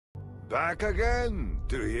Back again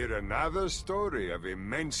to hear another story of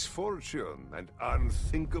immense fortune and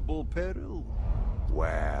unthinkable peril?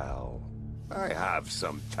 Well, I have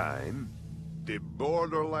some time. The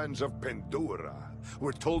Borderlands of Pandora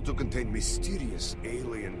were told to contain mysterious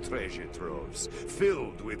alien treasure troves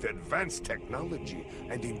filled with advanced technology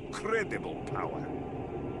and incredible power.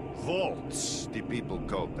 Vaults, the people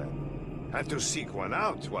called them. And to seek one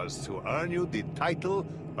out was to earn you the title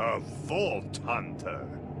of Vault Hunter.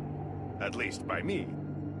 At least by me.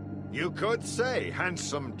 You could say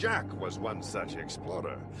Handsome Jack was one such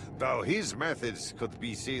explorer, though his methods could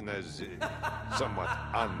be seen as somewhat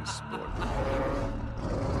unsporting.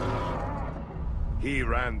 He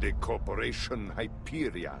ran the corporation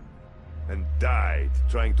Hyperion, and died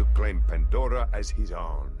trying to claim Pandora as his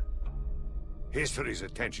own. History's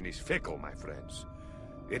attention is fickle, my friends.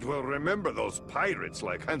 It will remember those pirates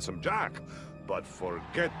like Handsome Jack, but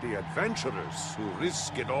forget the adventurers who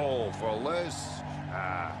risk it all for less,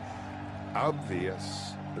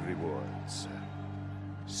 obvious rewards.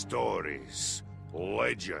 Stories,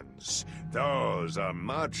 legends, those are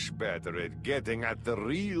much better at getting at the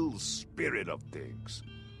real spirit of things.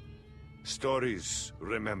 Stories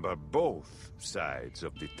remember both sides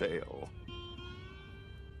of the tale.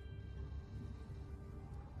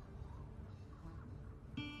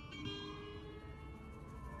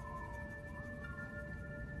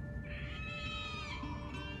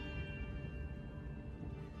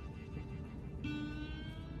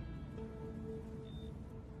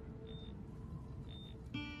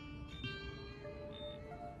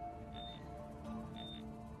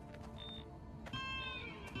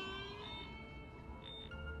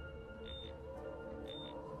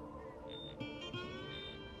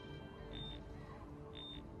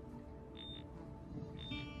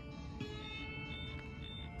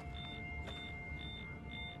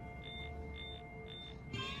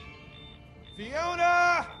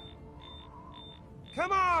 Fiona!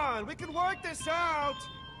 Come on, we can work this out!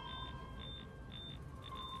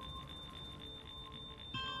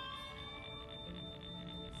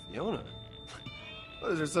 Fiona?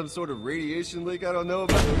 What, is there some sort of radiation leak I don't know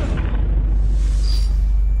about?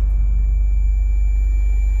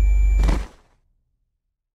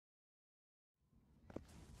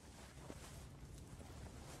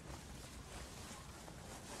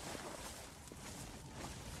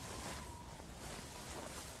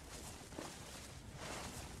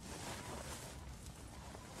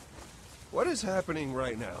 What is happening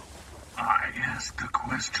right now? I ask the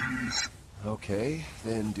questions. Okay,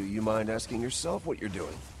 then do you mind asking yourself what you're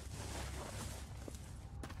doing?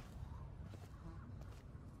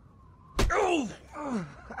 Oh!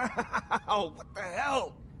 Ow! What the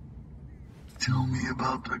hell? Tell me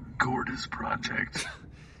about the Gortys project.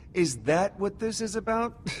 Is that what this is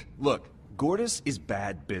about? Look, Gortys is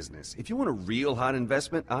bad business. If you want a real hot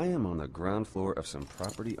investment, I am on the ground floor of some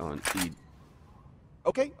property on Eden.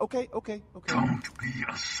 Okay. Don't be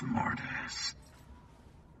a smartass.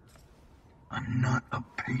 I'm not a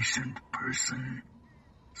patient person,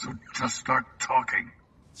 so just start talking.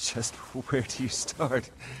 Just where do you start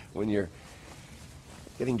when you're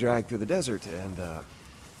getting dragged through the desert and,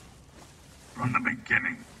 From the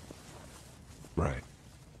beginning. Right.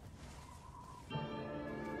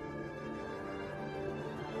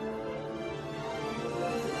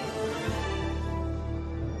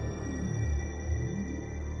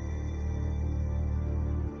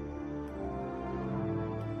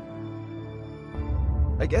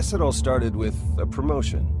 I guess it all started with a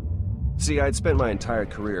promotion. See, I'd spent my entire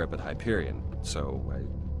career up at Hyperion, so I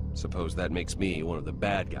suppose that makes me one of the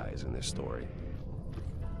bad guys in this story.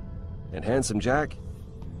 And Handsome Jack,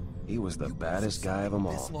 he was the baddest guy of them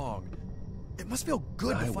all. This long. It must feel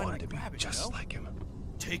good to I finally wanted to be grab it, just you know? like him.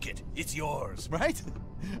 Take it. It's yours, right?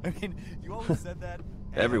 I mean, you always said that.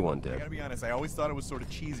 And Everyone I did. gotta be honest, I always thought it was sort of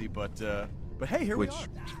cheesy, but hey, here we Which are.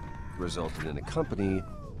 resulted in a company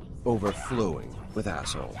overflowing with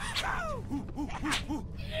assholes.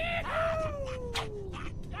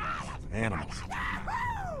 Animals.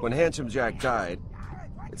 When Handsome Jack died,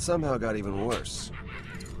 it somehow got even worse.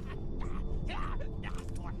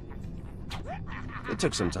 It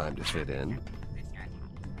took some time to fit in.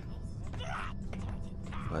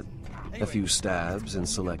 But a few stabs and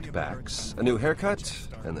select backs, a new haircut,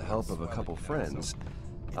 and the help of a couple friends,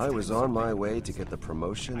 I was on my way to get the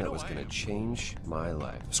promotion that was going to change my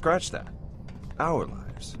life. Scratch that. Our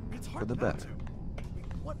lives. For the better.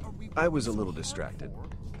 I was a little distracted.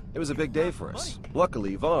 It was a big day for us.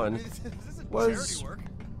 Luckily, Vaughn was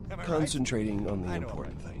concentrating on the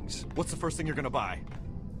important things. What's the first thing you're gonna buy?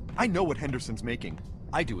 I know what Henderson's making.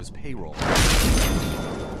 I do his payroll.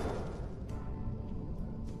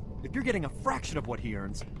 If you're getting a fraction of what he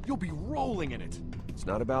earns, you'll be rolling in it. It's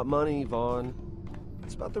not about money, Vaughn.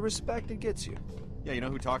 It's about the respect it gets you. Yeah, you know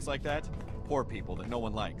who talks like that? Poor people that no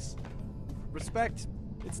one likes. Respect,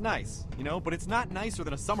 it's nice, you know, but it's not nicer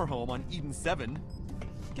than a summer home on Eden 7.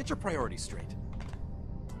 Get your priorities straight.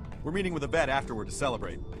 We're meeting with a vet afterward to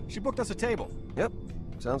celebrate. She booked us a table. Yep,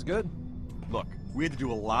 sounds good. Look, we had to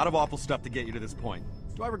do a lot of awful stuff to get you to this point.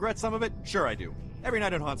 Do I regret some of it? Sure I do. Every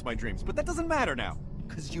night it haunts my dreams, but that doesn't matter now.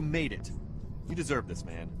 Because you made it. You deserve this,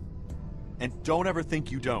 man. And don't ever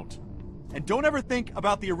think you don't. And don't ever think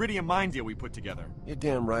about the Iridium mine deal we put together. You're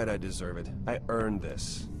damn right I deserve it. I earned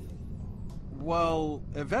this. Well,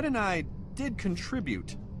 Yvette and I did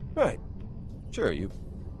contribute. Right. Sure, you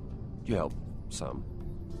helped some.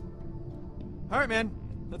 All right, man.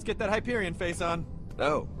 Let's get that Hyperion face on.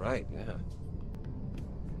 Oh, right, yeah.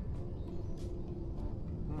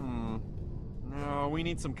 No, we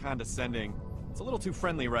need some condescending. It's a little too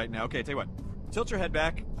friendly right now. Okay, tell you what. Tilt your head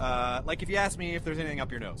back. Like if you ask me if there's anything up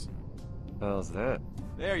your nose. How's that?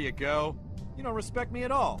 There you go. You don't respect me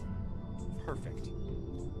at all. Perfect.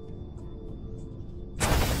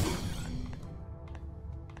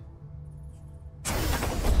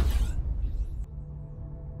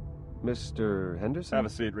 Mr. Henderson? Have a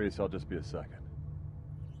seat, Reese. I'll just be a second.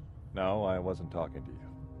 No, I wasn't talking to you.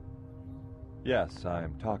 Yes,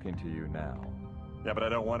 I'm talking to you now. Yeah, but I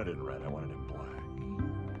don't want it in red. I want it in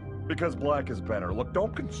black. Because black is better. Look,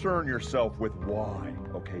 don't concern yourself with why,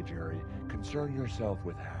 okay, Jerry? Concern yourself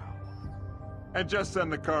with how. And just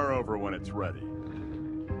send the car over when it's ready.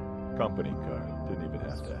 Company car. Didn't even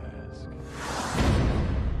have to ask.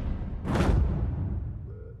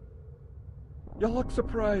 You look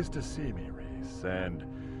surprised to see me, Reese, and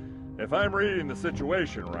if I'm reading the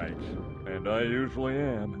situation right, and I usually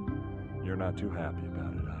am, you're not too happy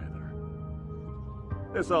about it either.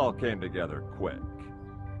 This all came together quick,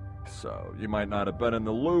 so you might not have been in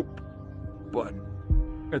the loop, but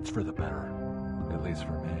it's for the better, at least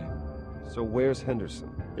for me. So where's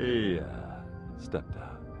Henderson? He, stepped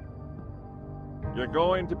out. You're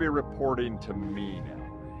going to be reporting to me now.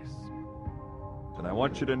 And I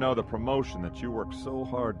want you to know the promotion that you worked so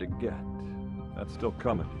hard to get, that's still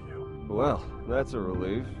coming to you. Well, that's a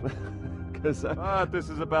relief. Because But this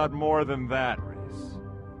is about more than that, Reese.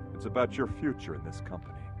 It's about your future in this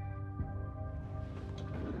company.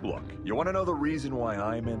 Look, you want to know the reason why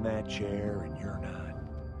I'm in that chair and you're not?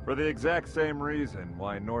 For the exact same reason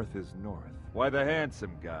why North is North. Why the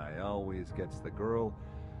handsome guy always gets the girl,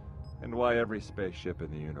 and why every spaceship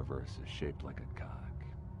in the universe is shaped like a cock.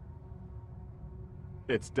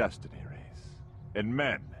 It's destiny, Reese. And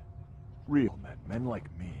men, real men like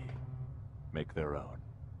me, make their own.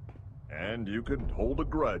 And you can hold a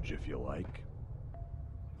grudge if you like.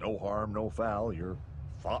 No harm, no foul, your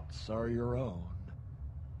thoughts are your own.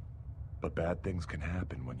 But bad things can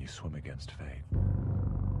happen when you swim against fate.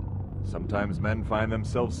 Sometimes men find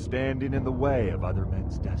themselves standing in the way of other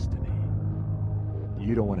men's destiny.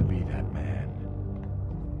 You don't want to be that man.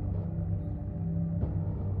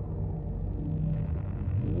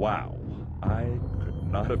 Wow, I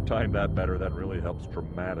could not have timed that better. That really helps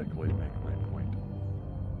dramatically make my point.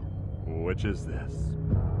 Which is this.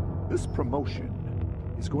 This promotion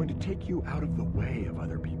is going to take you out of the way of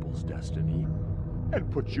other people's destiny and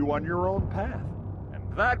put you on your own path.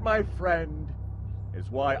 And that, my friend, is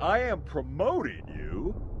why I am promoting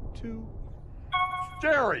you to...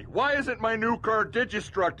 Jerry, why isn't my new car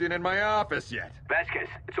digistructing in my office yet? Vasquez,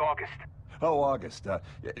 it's August. Oh, August.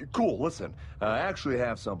 Cool, listen. I actually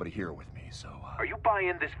have somebody here with me, so... Are you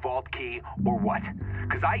buying this vault key, or what?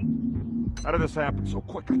 Because How did this happen so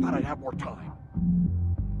quick? I thought I'd have more time.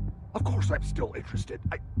 Of course I'm still interested.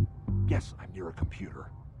 Yes, I'm near a computer.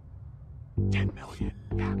 10 million,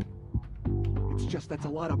 yeah. It's just that's a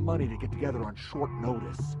lot of money to get together on short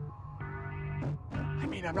notice. I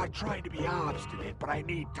mean, I'm not trying to be obstinate, but I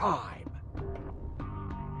need time.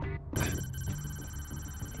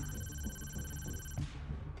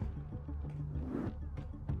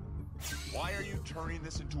 Why are you turning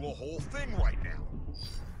this into a whole thing right now?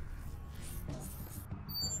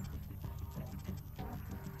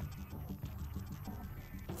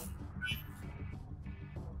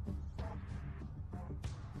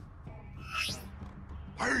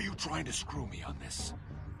 Why are you trying to screw me on this?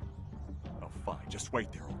 Oh, fine. Just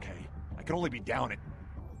wait there, okay? I can only be down at...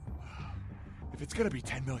 If it's gonna be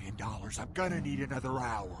 $10 million, I'm gonna need another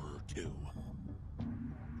hour or two.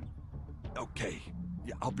 Okay.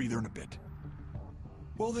 Yeah, I'll be there in a bit.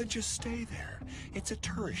 Well, then just stay there. It's a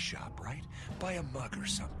tourist shop, right? Buy a mug or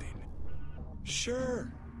something.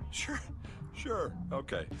 Sure.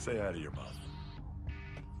 Okay. Say hi to your mom.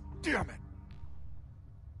 Damn it!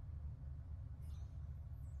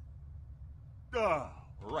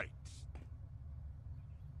 Right.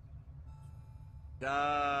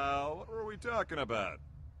 What were we talking about?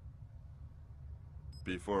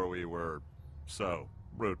 Before we were so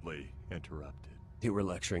rudely interrupted. You were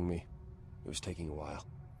lecturing me. It was taking a while.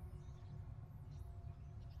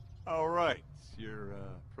 All right, your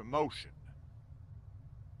promotion.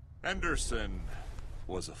 Henderson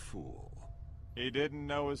was a fool. He didn't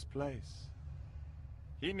know his place.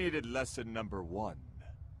 He needed lesson number 1.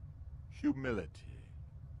 Humility.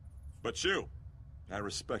 But you, I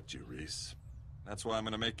respect you, Reese. That's why I'm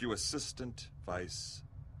gonna make you assistant vice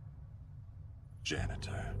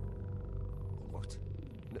janitor. What?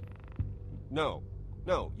 No.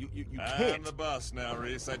 No, you I'm can't. the boss now,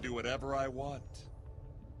 Reese. I do whatever I want.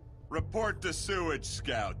 Report to Sewage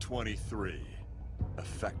Scout 23.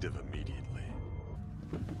 Effective immediately.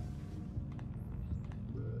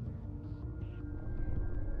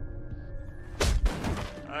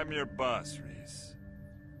 I'm your boss, Reese.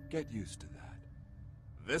 Get used to that.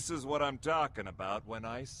 This is what I'm talking about when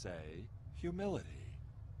I say humility.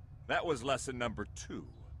 That was lesson number 2.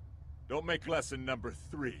 Don't make lesson number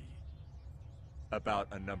 3 about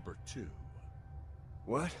a number 2.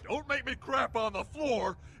 What? Don't make me crap on the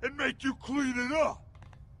floor and make you clean it up!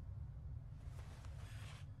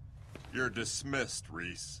 You're dismissed,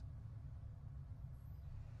 Reese.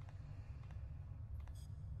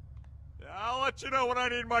 I'll let you know when I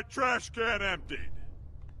need my trash can emptied.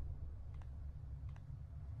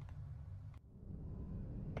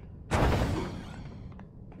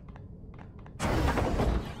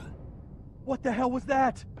 What the hell was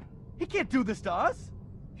that? He can't do this to us!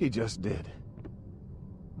 He just did.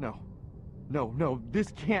 No. No,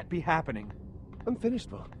 this can't be happening. I'm finished,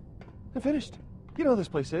 Bo. I'm finished. You know how this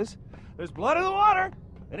place is. There's blood in the water,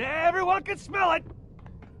 and everyone can smell it!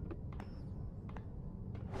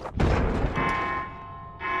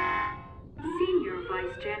 Senior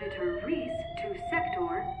Vice Janitor Reese to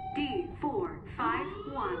Sector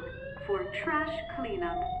D451 for trash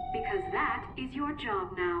cleanup, because that is your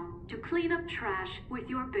job now, to clean up trash with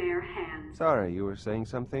your bare hands. Sorry, you were saying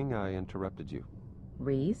something? I interrupted you.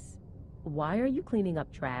 Reese, why are you cleaning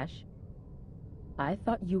up trash? I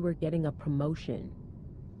thought you were getting a promotion.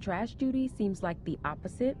 Trash duty seems like the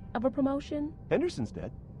opposite of a promotion. Henderson's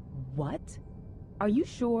dead. What? Are you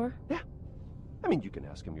sure? Yeah. I mean, you can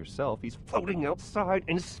ask him yourself. He's floating outside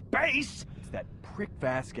in space! It's that prick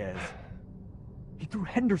Vasquez. He threw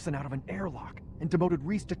Henderson out of an airlock and demoted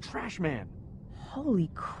Reese to trash man. Holy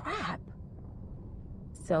crap.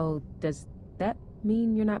 So, does that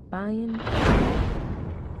mean you're not buying?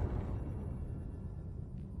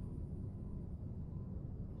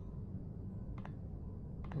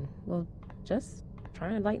 Well, just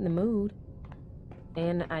trying to lighten the mood.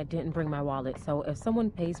 And I didn't bring my wallet, so if someone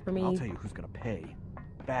pays for me... I'll tell you who's gonna pay.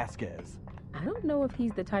 Vasquez. I don't know if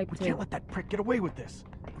he's the type We to... can't let that prick get away with this.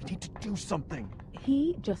 We need to do something.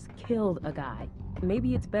 He just killed a guy.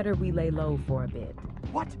 Maybe it's better we lay low for a bit.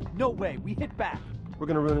 What? No way. We hit back. We're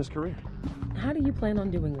gonna ruin his career. How do you plan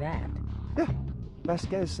on doing that? Yeah.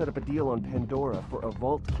 Vasquez set up a deal on Pandora for a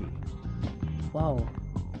vault key. Whoa.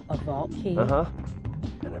 A vault key? Uh-huh.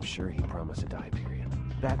 And I'm sure he promised a Hyperion.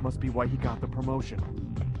 That must be why he got the promotion.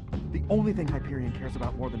 The only thing Hyperion cares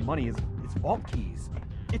about more than money is vault keys.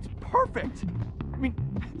 It's perfect! I mean,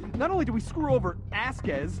 not only do we screw over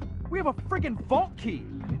Vasquez, we have a friggin' vault key.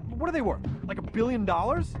 What are they worth? Like $1 billion?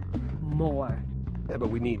 More. Yeah,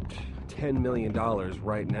 but we need $10 million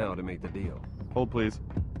right now to make the deal. Hold, please.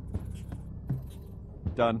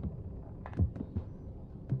 Done.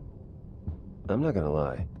 I'm not gonna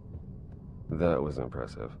lie. That was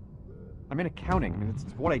impressive. I'm in accounting. I mean, it's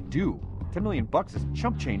what I do. $10 million is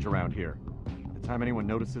chump change around here. By the time anyone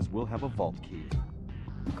notices, we'll have a vault key.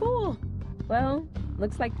 Cool. Well,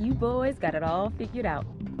 looks like you boys got it all figured out.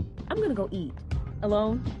 I'm gonna go eat.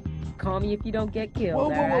 Alone? Call me if you don't get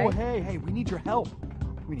killed, Whoa, alright? hey, we need your help.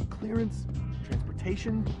 We need clearance,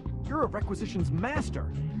 transportation. You're a requisitions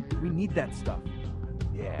master. We need that stuff.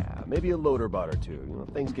 Yeah, maybe a loader bot or two. You know,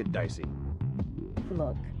 things get dicey.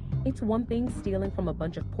 Look, it's one thing stealing from a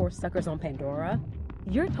bunch of poor suckers on Pandora.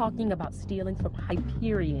 You're talking about stealing from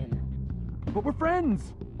Hyperion. But we're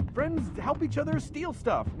friends. Friends help each other steal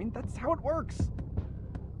stuff. I mean, that's how it works.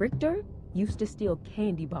 Richter used to steal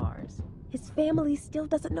candy bars. His family still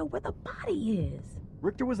doesn't know where the body is.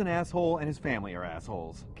 Richter was an asshole, and his family are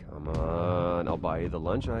assholes. Come on, I'll buy you the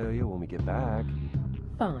lunch I owe you when we get back.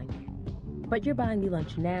 Fine. But you're buying me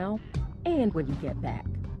lunch now and when you get back.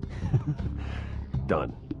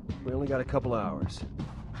 Done. We only got a couple hours.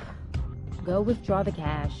 Go withdraw the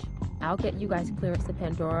cash. I'll get you guys clearance to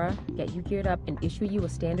Pandora, get you geared up, and issue you a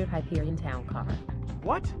standard Hyperion town car.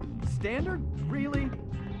 What? Standard? Really?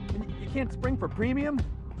 You can't spring for premium?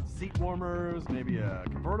 Seat warmers, maybe a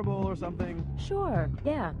convertible or something? Sure,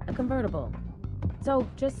 yeah, a convertible. So,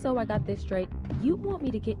 just so I got this straight, you want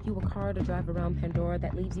me to get you a car to drive around Pandora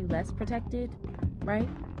that leaves you less protected, right?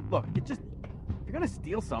 Look, if you're gonna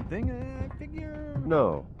steal something, I figure...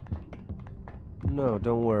 No. No,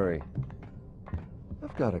 don't worry.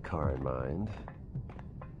 I've got a car in mind.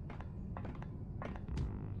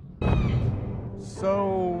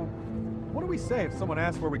 So, what do we say if someone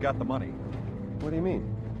asks where we got the money? What do you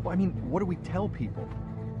mean? Well, I mean, what do we tell people?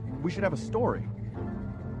 We should have a story.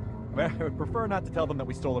 I mean, I would prefer not to tell them that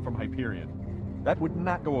we stole it from Hyperion. That would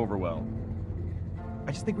not go over well.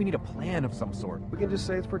 I just think we need a plan of some sort. We can just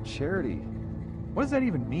say it's for charity. What does that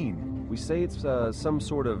even mean? We say it's some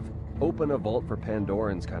sort of open a vault for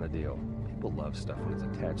Pandorans kind of deal. People love stuff when it's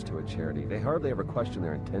attached to a charity. They hardly ever question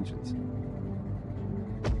their intentions.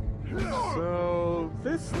 So,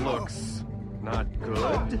 this looks not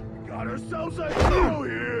good. Got ourselves a hero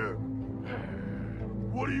here!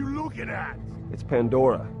 What are you looking at? It's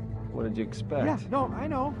Pandora. What did you expect? Yeah, no, I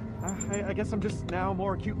know. I guess I'm just now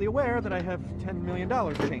more acutely aware that I have $10 million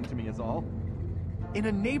chained to me is all. In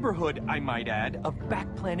a neighborhood, I might add, of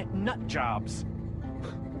back-planet nut jobs.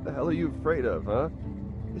 What the hell are you afraid of, huh?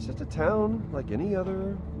 It's just a town like any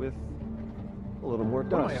other with a little more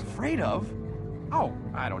dust. What am I afraid of? Oh,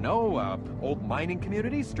 I don't know, old mining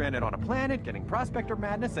communities stranded on a planet, getting prospector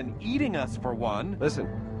madness and eating us for one. Listen,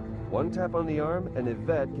 one tap on the arm and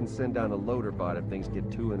Yvette can send down a loader bot if things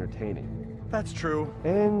get too entertaining. That's true.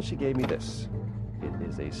 And she gave me this. It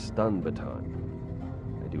is a stun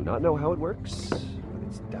baton. I do not know how it works, but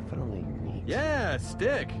it's definitely neat. Yeah,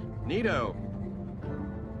 stick. Neato.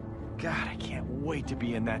 God, I can't wait to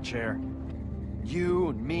be in that chair.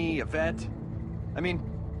 You, me, Yvette. I mean,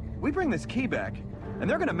 we bring this key back, and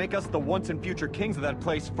they're gonna make us the once and future kings of that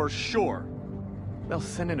place for sure. They'll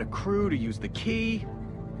send in a crew to use the key,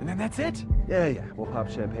 and then that's it? Yeah, we'll pop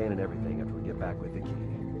champagne and everything after we get back with the key.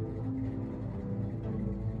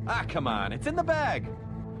 Ah, come on, it's in the bag.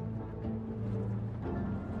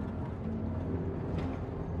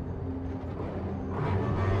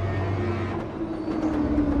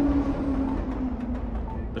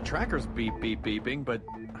 The tracker's beeping, but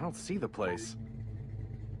I don't see the place.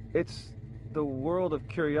 It's the world of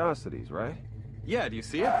curiosities, right? Yeah, do you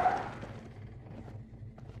see it?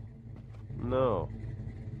 No.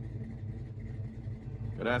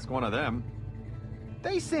 Could ask one of them.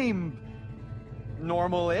 They seem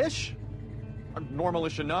normal-ish.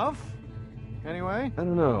 Normal-ish enough. Anyway. I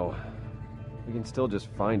don't know. We can still just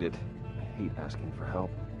find it. I hate asking for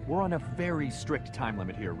help. We're on a very strict time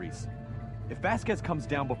limit here, Reese. If Vasquez comes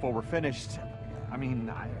down before we're finished, I mean,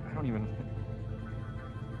 I don't even...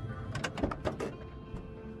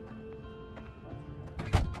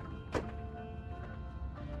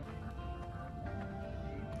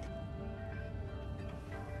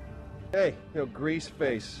 Hey, Grease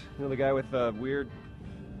Face. The guy with the weird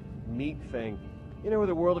meat thing. You know where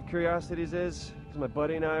the world of curiosities is? Because my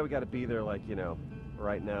buddy and I, we gotta be there, like,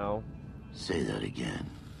 right now. Say that again.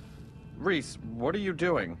 Reese, what are you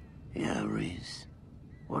doing? Yeah, Reese.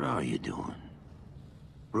 What are you doing?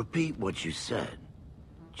 Repeat what you said,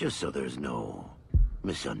 just so there's no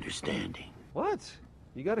misunderstanding. What?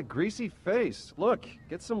 You got a greasy face. Look,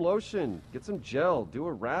 get some lotion, get some gel, do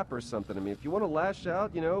a wrap or something. I mean, if you want to lash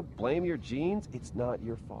out, blame your genes, it's not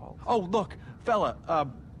your fault. Oh, look, fella,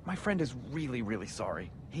 my friend is really, really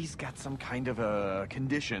sorry. He's got some kind of a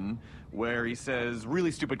condition where he says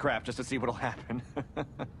really stupid crap just to see what'll happen.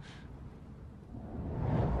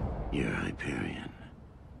 You're Hyperion.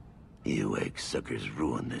 You egg-suckers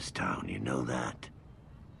ruined this town, you know that?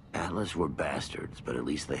 Atlas were bastards, but at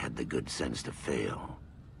least they had the good sense to fail.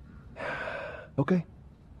 Okay.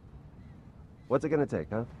 What's it gonna take,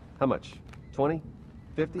 huh? How much? 20?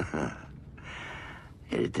 50?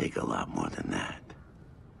 It'd take a lot more than that.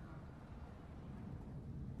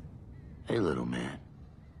 Hey, little man.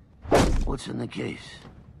 What's in the case?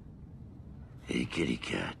 Hey, kitty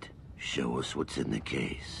cat. Show us what's in the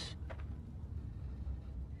case.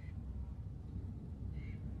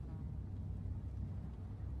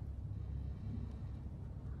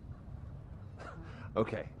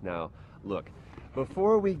 Okay, now, look.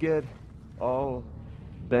 Before we get all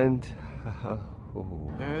bent...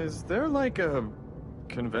 Is there like a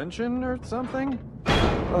convention or something?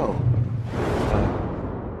 Oh.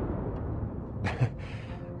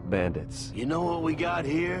 Bandits. You know what we got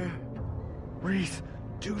here? Reese,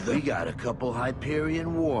 We got a couple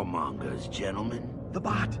Hyperion warmongers, gentlemen. The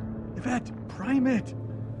bot! Yvette, prime it!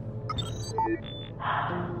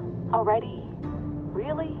 Already?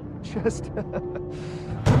 Really? Just...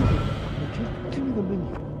 give me the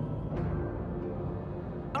menu.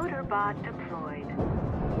 Motorbot deployed.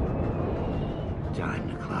 Time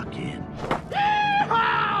to clock in.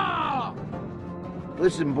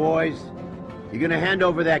 Listen, boys. You're gonna hand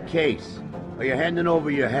over that case, or you're handing over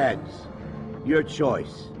your heads. Your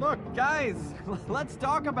choice. Look, guys, let's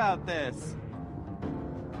talk about this.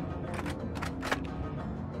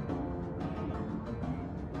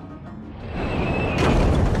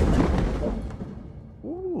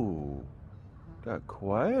 Ooh. Got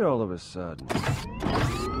quiet all of a sudden.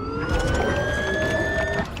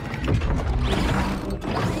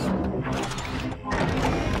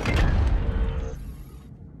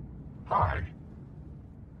 Hi.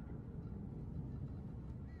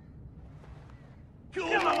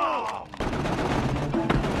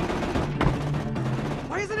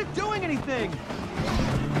 Why isn't it doing anything?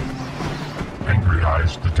 Angry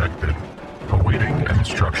eyes detected. Awaiting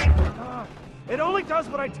instruction. It only does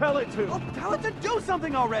what I tell it to. Oh, tell it to do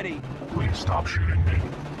something already! Please stop shooting me.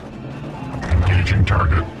 Engaging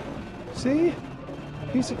target. See?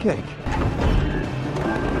 Piece of cake.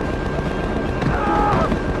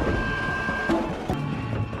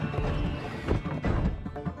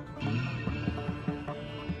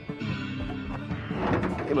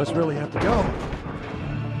 He must really have to go.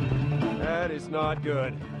 That is not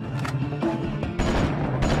good.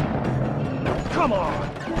 Come on!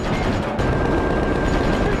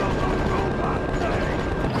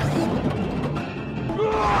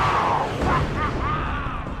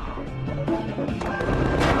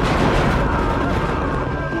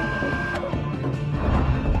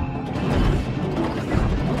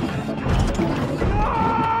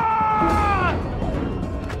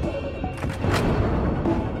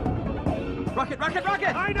 Rocket, rocket,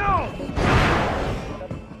 rocket! I know!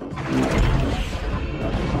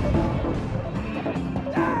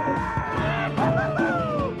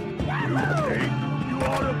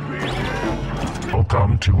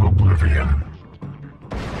 Welcome to Oblivion.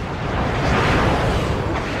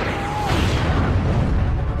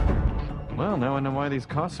 Well, now I know why these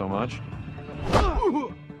cost so much.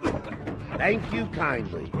 Thank you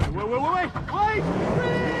kindly. Wait!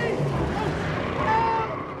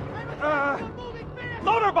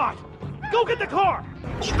 Motorbot! Go get the car!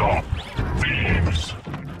 Stop. Thieves.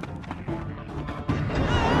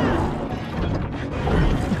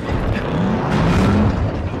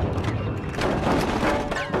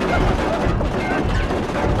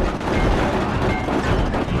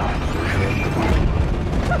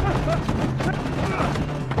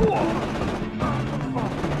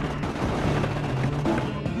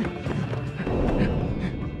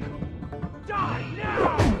 Die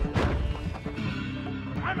now!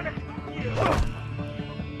 I'm gonna kill you!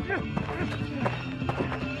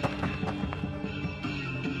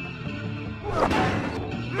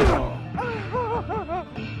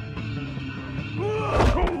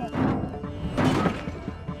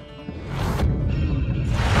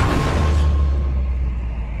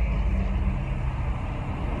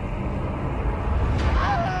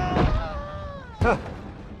 Huh.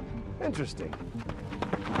 Interesting.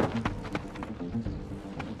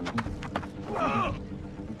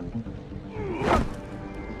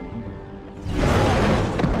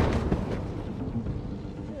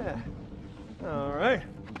 Yeah. All right.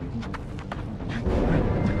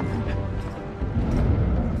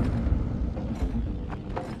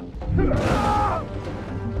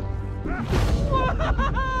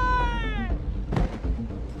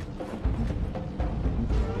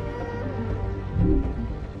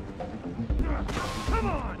 Come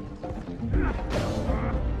on!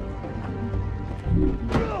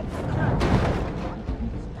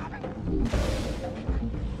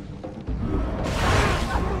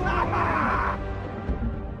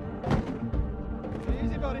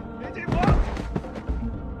 Easy, buddy. Easy. Whoa!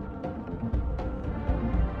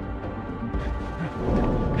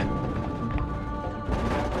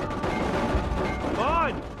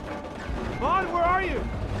 Vaughn! Vaughn, where are you?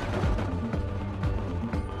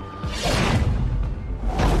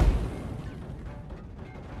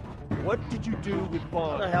 What did you do with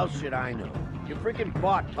Vaughn? How the hell should I know? Your freaking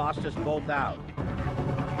bot tossed us both out.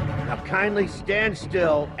 Now kindly stand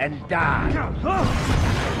still and die.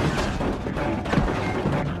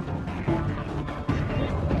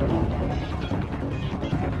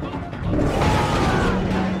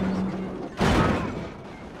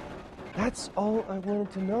 That's all I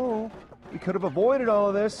wanted to know. We could have avoided all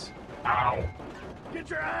of this. Ow. Get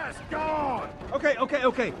your ass gone! Okay.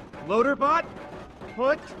 Loaderbot,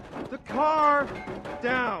 put the car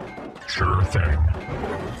down. Sure thing.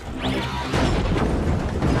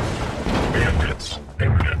 Bandits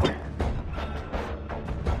imminent.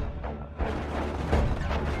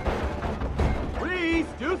 Please,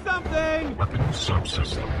 do something! Weapons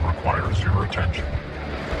subsystem requires your attention.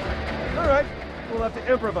 Alright, we'll have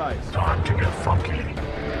to improvise. Time to get funky.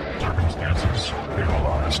 Circumstances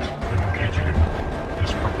realized. Engaging in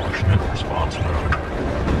disproportionate response mode.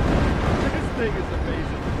 This thing is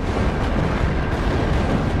amazing.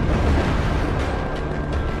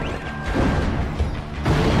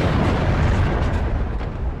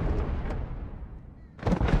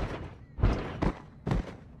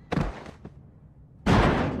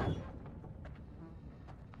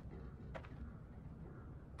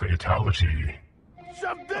 Fatality.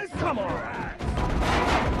 Shove this! Come on!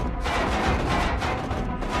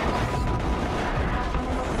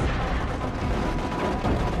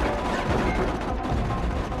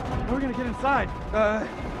 We're gonna get inside.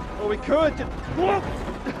 Well, we could.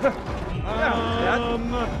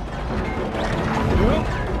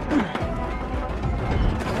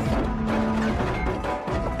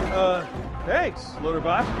 Thanks,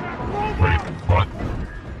 Loaderbot. Wait, what?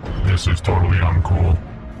 This is totally uncool.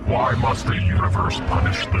 Why must the universe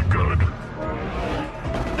punish the good?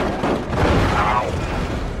 Ow!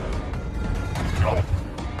 No.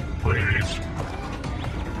 Please.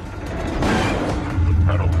 The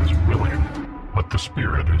metal is willing, but the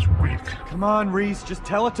spirit is weak. Come on, Reese, just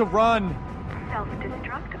tell it to run.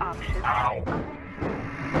 Self-destruct option. Ow!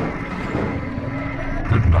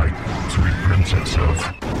 Good night, sweet princess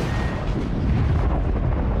of...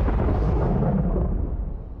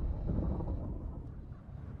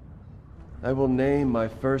 I will name my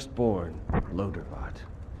firstborn Loaderbot.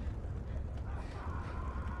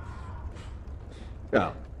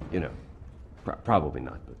 Oh, you know, probably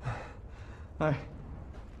not, but... I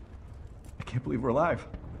can't believe we're alive.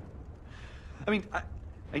 I mean,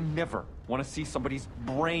 I never want to see somebody's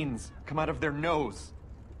brains come out of their nose.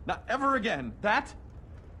 Not ever again. That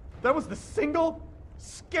was the single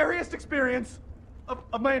scariest experience of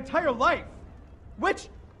my entire life. Which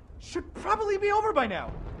should probably be over by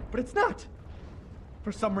now. But it's not.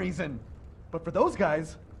 For some reason. But for those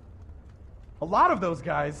guys, a lot of those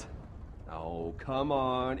guys... Oh, come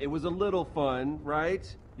on. It was a little fun, right?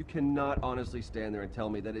 You cannot honestly stand there and tell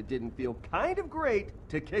me that it didn't feel kind of great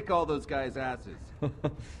to kick all those guys' asses.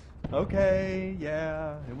 Okay,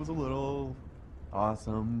 yeah, it was a little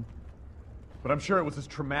awesome. But I'm sure it was as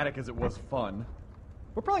traumatic as it was fun.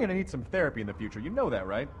 We're probably gonna need some therapy in the future, you know that,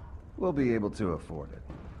 right? We'll be able to afford it.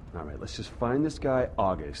 All right, let's just find this guy,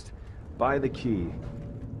 August. Buy the key.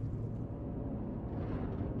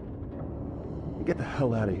 And get the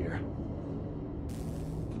hell out of here.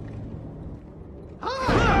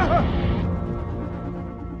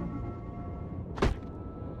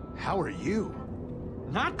 How are you?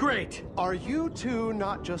 Not great! Are you two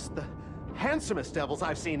not just the handsomest devils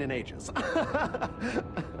I've seen in ages?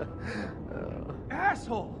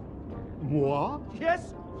 Asshole! What?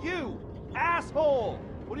 Yes, you! Asshole!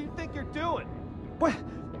 What do you think you're doing? What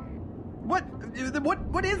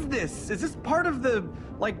is this? Is this part of the,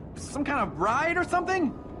 like, some kind of ride or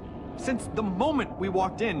something? Since the moment we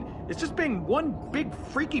walked in, it's just been one big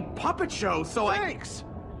freaky puppet show, so Thanks!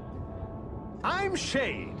 I'm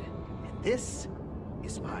Shade, and this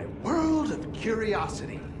is my world of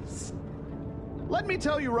curiosities. Let me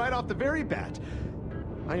tell you right off the very bat,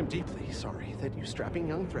 I am deeply sorry that you strapping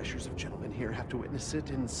young threshers of gentlemen here have to witness it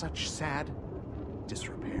in such sad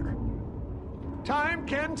disrepair. Time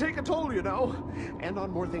can take a toll, you know, and on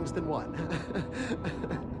more things than one.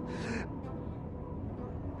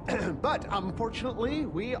 But unfortunately,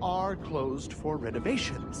 we are closed for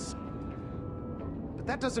renovations. But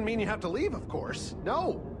that doesn't mean you have to leave, of course.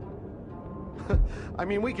 No. I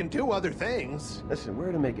mean, we can do other things. Listen,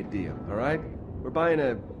 we're to make a deal, all right? We're buying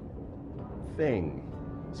a thing.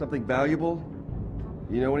 Something valuable.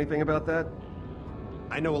 You know anything about that?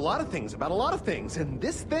 I know a lot of things about a lot of things, and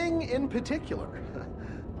this thing in particular.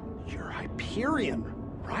 You're Hyperion,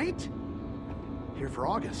 right? Here for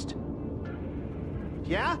August.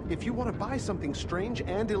 Yeah, if you want to buy something strange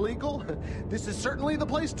and illegal, this is certainly the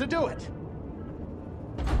place to do it.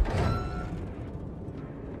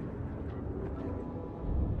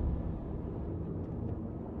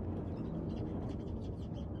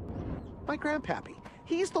 My grandpappy.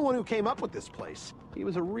 He's the one who came up with this place. He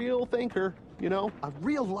was a real thinker, you know, a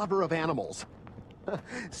real lover of animals.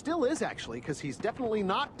 Still is, actually, because he's definitely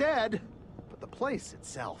not dead. But the place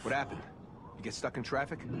itself... What happened? You get stuck in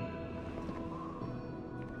traffic?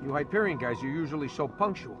 You Hyperion guys, you're usually so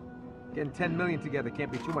punctual. Getting 10 million together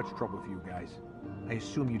can't be too much trouble for you guys. I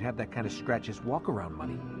assume you'd have that kind of scratches walk-around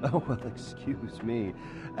money. Oh, well, excuse me.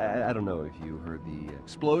 I don't know if you heard the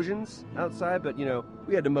explosions outside, but, you know,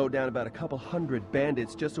 we had to mow down about a couple hundred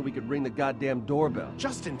bandits just so we could ring the goddamn doorbell.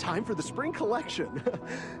 Just in time for the spring collection.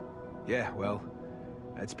 Yeah, well,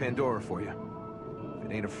 that's Pandora for you. If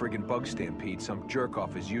it ain't a friggin' bug stampede, some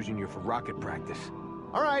jerk-off is using you for rocket practice.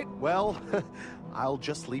 All right, well, I'll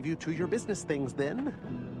just leave you to your business things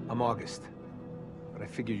then. I'm August, but I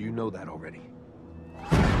figure you know that already.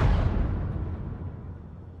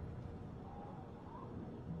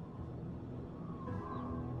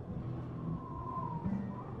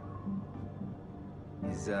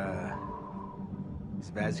 Is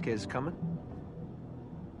Vasquez coming?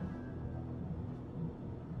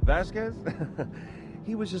 Vasquez?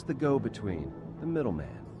 He was just the go-between, the middleman.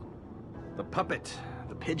 The puppet,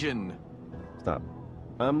 the pigeon. Stop.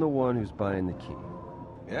 I'm the one who's buying the key.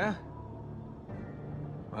 Yeah?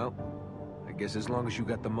 Well, I guess as long as you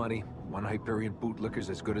got the money, one Hyperion bootlicker's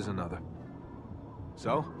as good as another.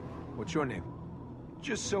 So, what's your name?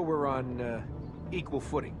 Just so we're on, equal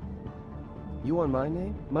footing. You want my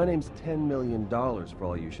name? My name's $10 million for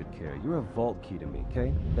all you should care. You're a vault key to me,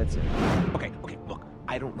 okay? That's it. Okay, look,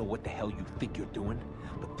 I don't know what the hell you think you're doing,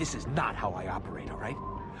 but this is not how I operate, all right?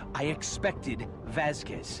 I expected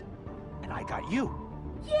Vasquez, and I got you.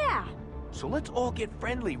 Yeah! So let's all get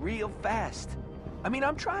friendly real fast. I mean,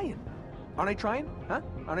 I'm trying. Aren't I trying? Huh?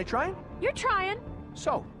 Aren't I trying? You're trying.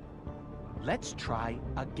 So, let's try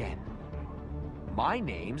again. My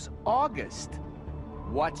name's August.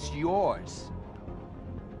 What's yours?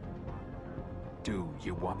 Do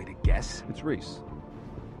you want me to guess? It's Reese.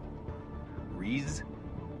 Reese?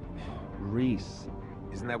 Reese.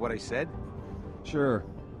 Isn't that what I said? Sure.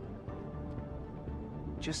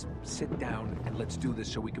 Just sit down and let's do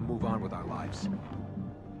this so we can move on with our lives.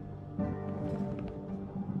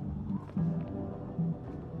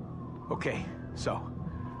 Okay, so,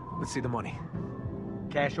 let's see the money.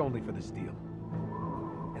 Cash only for this deal.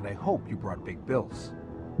 And I hope you brought big bills.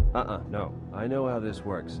 No. I know how this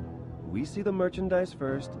works. We see the merchandise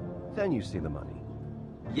first, then you see the money.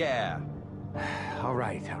 Yeah. All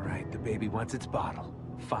right. The baby wants its bottle.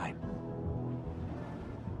 Fine.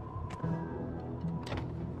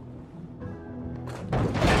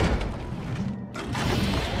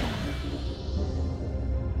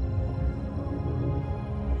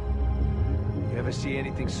 You ever see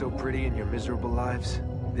anything so pretty in your miserable lives?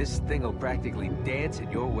 This thing'll practically dance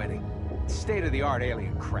at your wedding. State-of-the-art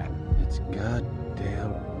alien crap. It's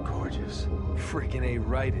goddamn gorgeous. Freaking A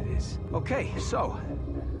right it is. Okay, so,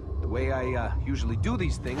 the way I usually do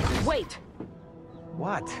these things is... Wait!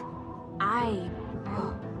 What? I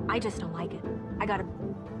just don't like it. I got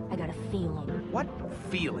a feeling. What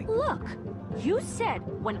feeling? Look! You said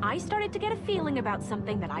when I started to get a feeling about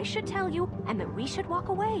something that I should tell you and that we should walk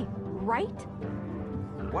away, right?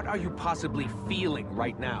 What are you possibly feeling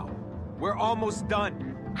right now? We're almost done.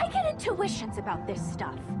 I get intuitions about this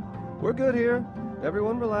stuff. We're good here.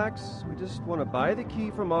 Everyone relax. We just want to buy the key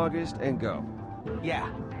from August and go. Yeah,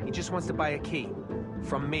 he just wants to buy a key.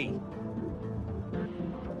 From me.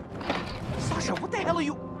 Sasha, what the hell are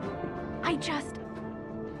you... I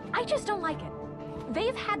just don't like it.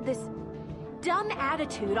 They've had this dumb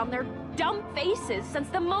attitude on their dumb faces since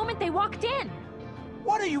the moment they walked in.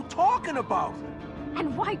 What are you talking about?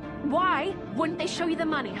 And why wouldn't they show you the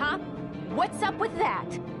money, huh? What's up with that?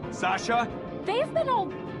 Sasha? They've been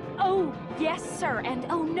all, oh, yes, sir, and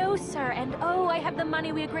oh, no, sir, and oh, I have the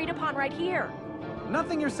money we agreed upon right here.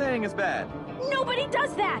 Nothing you're saying is bad. Nobody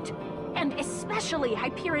does that! And especially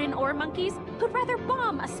Hyperion ore monkeys who'd rather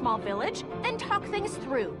bomb a small village than talk things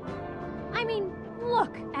through. I mean,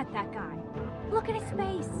 look at that guy. Look at his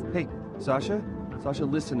face. Hey, Sasha? Sasha,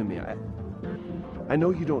 listen to me. I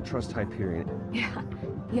know you don't trust Hyperion. Yeah,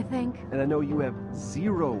 you think? And I know you have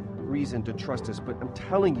zero reason to trust us, but I'm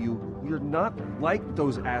telling you, you're not like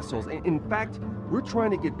those assholes. In fact, we're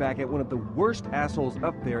trying to get back at one of the worst assholes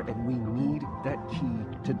up there, and we need that key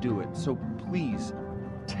to do it. So please,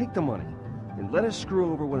 take the money, and let us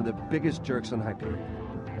screw over one of the biggest jerks on Hyperion.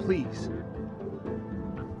 Please.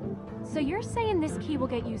 So you're saying this key will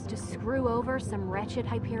get used to screw over some wretched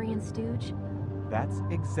Hyperion stooge? That's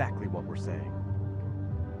exactly what we're saying.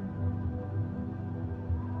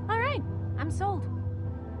 All right, I'm sold.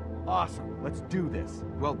 Awesome, let's do this.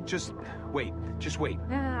 Well, just wait.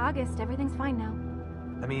 August, everything's fine now.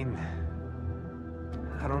 I mean,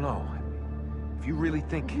 I don't know. If you really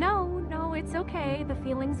think... No, it's okay. The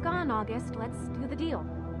feeling's gone, August. Let's do the deal.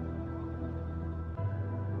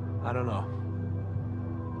 I don't know.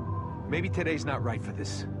 Maybe today's not right for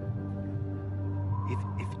this. If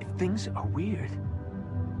things are weird,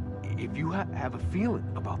 if you have a feeling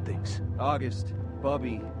about things. August,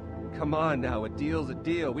 Bubby, come on now, a deal's a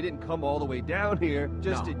deal. We didn't come all the way down here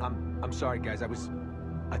just No, to... I'm sorry, guys.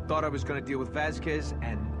 I thought I was gonna deal with Vasquez,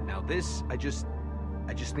 and now this, I just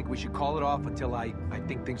think we should call it off until I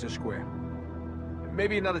think things are square.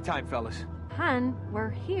 Maybe another time, fellas. Hun, we're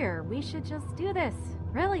here. We should just do this.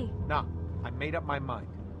 Really? No, I made up my mind.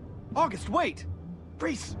 August, wait!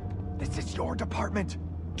 Reese, this is your department.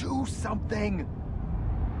 Do something.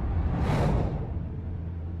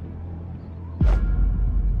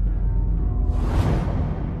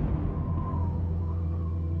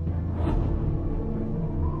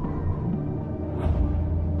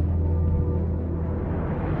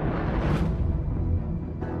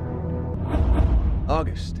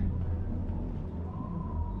 August.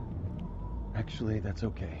 Actually, that's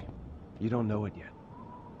okay. You don't know it yet.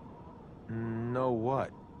 Know what?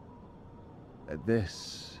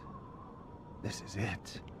 This is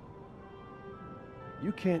it.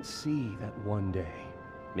 You can't see that one day.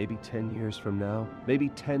 Maybe 10 years from now, maybe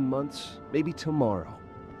 10 months, maybe tomorrow.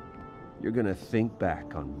 You're gonna think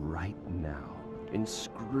back on right now and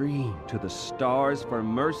scream to the stars for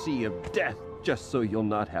mercy of death, just so you'll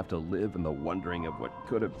not have to live in the wondering of what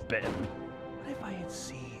could have been. What if I had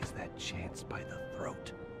seized that chance by the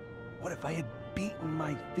throat? What if I had beaten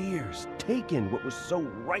my fears, taken what was so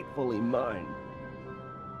rightfully mine?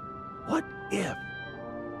 What if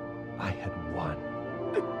I had won?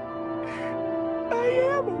 I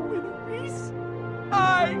am a winner, Reese.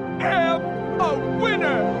 I am a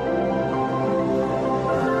winner!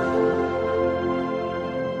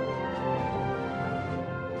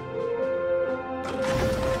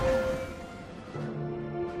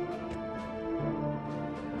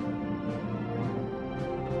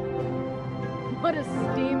 What a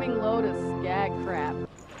steaming load of skag crap.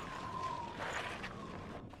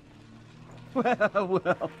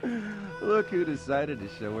 Well, look who decided to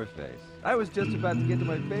show her face. I was just about to get to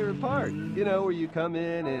my favorite part. You know, where you come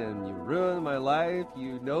in and you ruin my life,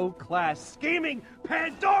 you no-class scheming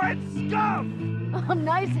Pandoran scum! Oh,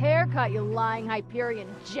 nice haircut, you lying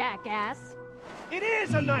Hyperion jackass. It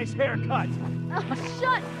is a nice haircut! Oh,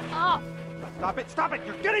 shut up! Stop it!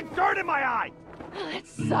 You're getting dirt in my eye! It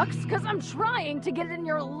sucks, because I'm trying to get it in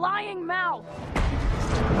your lying mouth.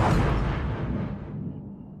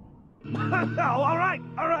 All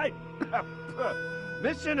right.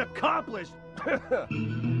 Mission accomplished.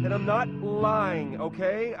 And I'm not lying,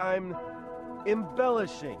 okay? I'm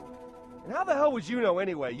embellishing. And how the hell would you know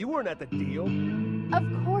anyway? You weren't at the deal. Of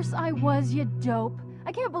course I was, you dope.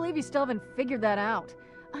 I can't believe you still haven't figured that out.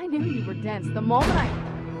 I knew you were dense the moment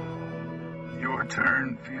Your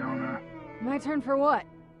turn, Fiona. My turn for what?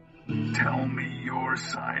 Tell me your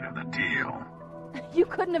side of the deal. You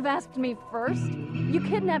couldn't have asked me first. You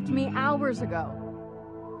kidnapped me hours ago.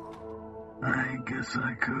 I guess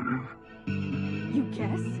I could have. You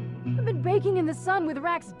guess? I've been baking in the sun with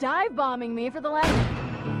Rax dive-bombing me for the last...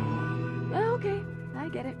 Okay, I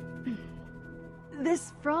get it.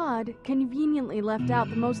 This fraud conveniently left out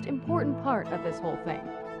the most important part of this whole thing.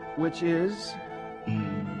 Which is...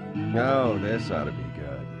 Oh, this ought to be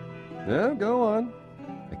good. No, go on.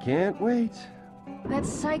 I can't wait. That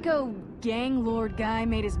psycho gang lord guy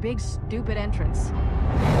made his big stupid entrance.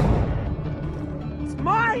 It's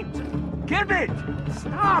mine! Give it!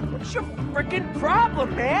 Stop! What's your frickin'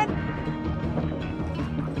 problem, man?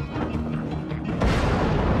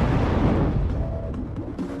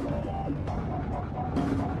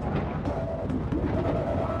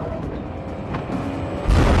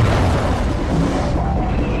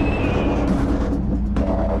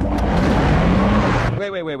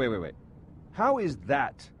 Wait. How is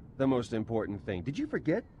that the most important thing? Did you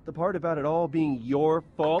forget the part about it all being your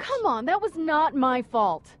fault? Oh, come on, that was not my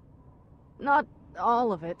fault. Not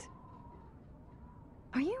all of it.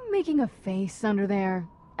 Are you making a face under there?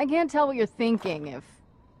 I can't tell what you're thinking if...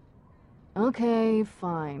 Okay,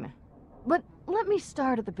 fine. But let me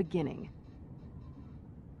start at the beginning.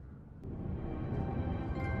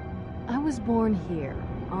 I was born here,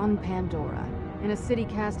 on Pandora, in a city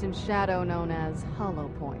cast in shadow known as Hollow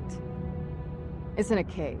Point. It's in a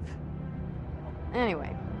cave.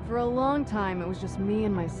 Anyway, for a long time it was just me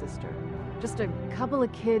and my sister. Just a couple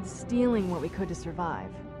of kids stealing what we could to survive.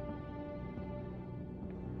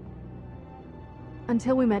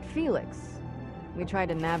 Until we met Felix. We tried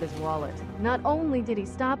to nab his wallet. Not only did he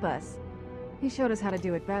stop us, he showed us how to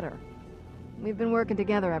do it better. We've been working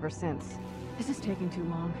together ever since. This is taking too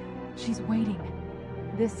long. She's waiting.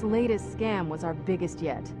 This latest scam was our biggest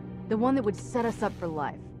yet. The one that would set us up for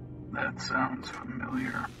life. That sounds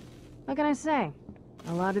familiar. What can I say?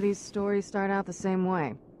 A lot of these stories start out the same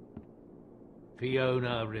way.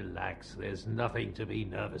 Fiona, relax. There's nothing to be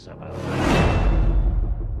nervous about.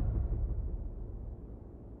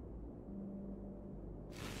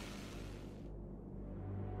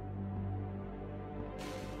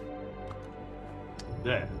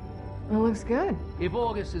 There. It looks good. If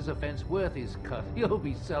August is a fence worth his cut, he'll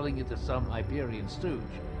be selling it to some Hyperion stooge.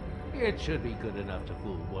 It should be good enough to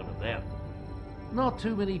fool one of them. Not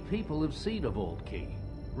too many people have seen a vault key,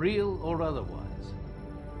 real or otherwise.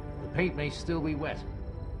 The paint may still be wet.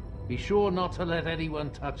 Be sure not to let anyone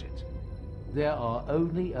touch it. There are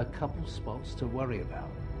only a couple spots to worry about,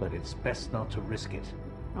 but it's best not to risk it.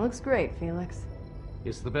 It looks great, Felix.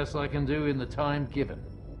 It's the best I can do in the time given.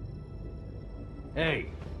 Hey,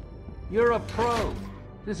 you're a pro.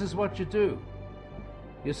 This is what you do.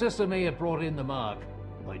 Your sister may have brought in the mark,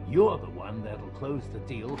 but you're the one that'll close the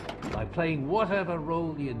deal by playing whatever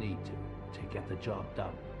role you need to get the job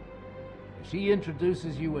done. If she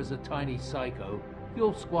introduces you as a tiny psycho,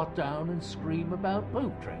 you'll squat down and scream about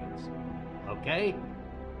poop trains. Okay?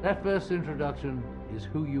 That first introduction is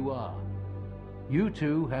who you are. You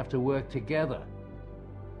two have to work together.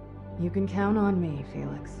 You can count on me,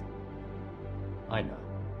 Felix. I know.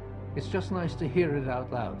 It's just nice to hear it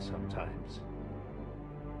out loud sometimes.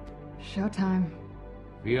 Showtime.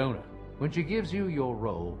 Fiona, when she gives you your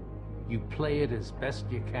role, you play it as best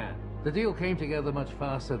you can. The deal came together much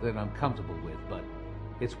faster than I'm comfortable with, but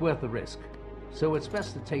it's worth the risk. So it's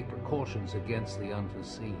best to take precautions against the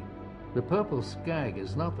unforeseen. The Purple Skag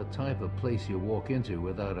is not the type of place you walk into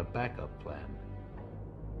without a backup plan.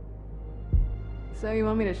 So you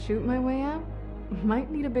want me to shoot my way out? Might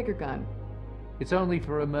need a bigger gun. It's only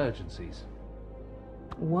for emergencies.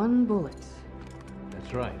 One bullet.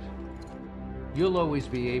 That's right. You'll always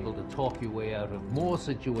be able to talk your way out of more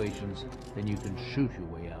situations than you can shoot your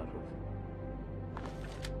way out of.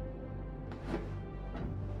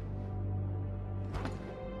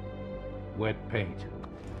 Wet paint.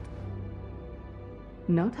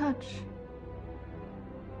 No touch.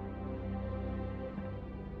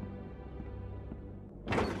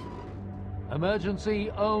 Emergency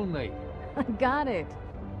only. Got it.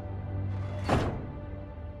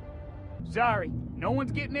 Sorry, no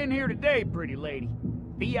one's getting in here today, pretty lady.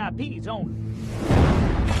 VIP's only.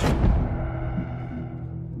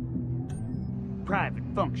 Private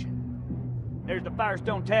function. There's the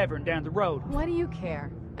Firestone Tavern down the road. Why do you care?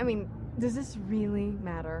 I mean, does this really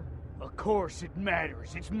matter? Of course it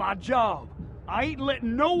matters. It's my job. I ain't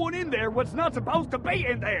letting no one in there what's not supposed to be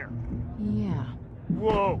in there. Yeah.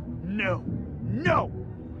 Whoa, no, no!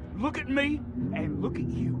 Look at me and look at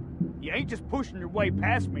you. You ain't just pushing your way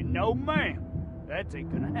past me, no ma'am. That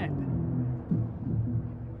ain't gonna happen.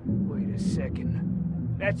 Wait a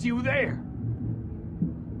second. That's you there.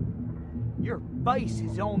 Your face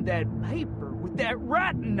is on that paper with that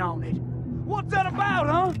writing on it. What's that about,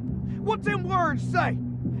 huh? What's them words say?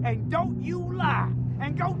 And don't you lie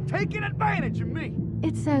and go taking advantage of me.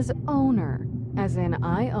 It says owner, as in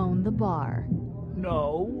I own the bar.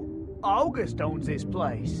 No, August owns this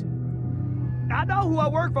place. I know who I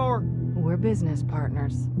work for. We're business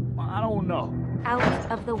partners. I don't know. Out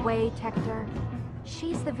of the way, Tector.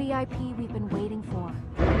 She's the VIP we've been waiting for.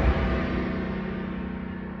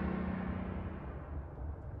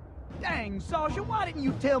 Dang, Sasha, why didn't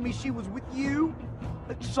you tell me she was with you?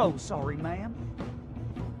 So sorry, ma'am.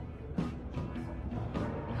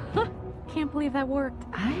 Can't believe that worked.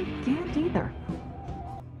 I can't either.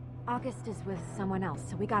 August is with someone else,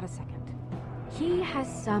 so we got a second. He has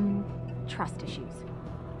some trust issues.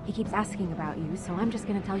 He keeps asking about you, so I'm just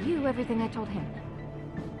gonna tell you everything I told him.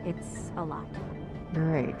 It's a lot.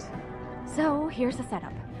 Great. So, here's the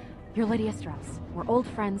setup. You're Lydia Strauss. We're old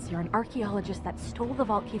friends. You're an archaeologist that stole the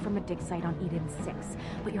vault key from a dig site on Eden 6.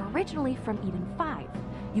 But you're originally from Eden 5.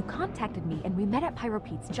 You contacted me, and we met at Pyro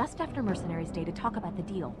Pete's just after Mercenaries Day to talk about the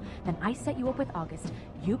deal. Then I set you up with August.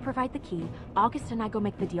 You provide the key. August and I go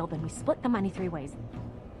make the deal, then we split the money 3 ways.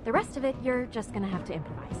 The rest of it, you're just gonna have to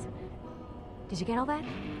improvise. Did you get all that?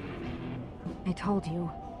 I told you.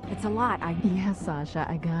 It's a lot. Yeah, Sasha,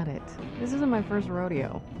 I got it. This isn't my first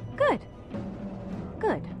rodeo. Good.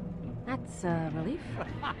 Good. That's a relief.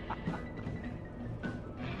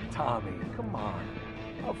 Tommy, come on.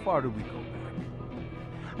 How far do we go back?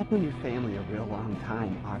 I've known your family a real long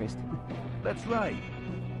time, August. That's right.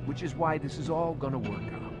 Which is why this is all gonna work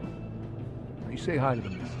out. Now you say hi to the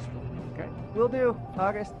missus for me, okay? Will do,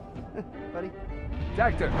 August. Buddy.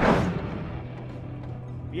 Tector!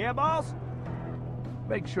 Yeah, boss?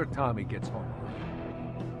 Make sure Tommy gets home.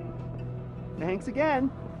 Thanks again.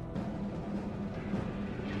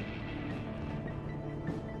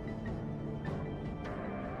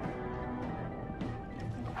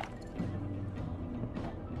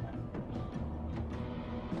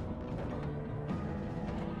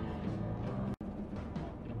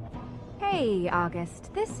 Hey,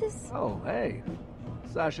 August. This is... Oh, hey.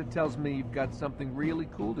 Sasha tells me you've got something really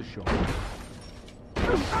cool to show me.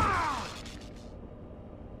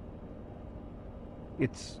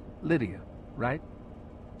 It's Lydia, right?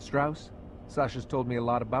 Strauss? Sasha's told me a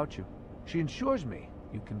lot about you. She assures me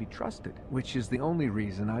you can be trusted, which is the only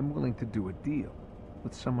reason I'm willing to do a deal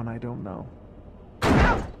with someone I don't know.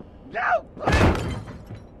 No! No!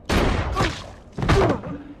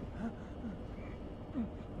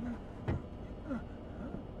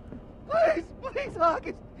 Please! Please,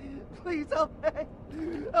 August! Please, I'll pay!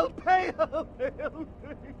 I'll pay! I'll pay! I'll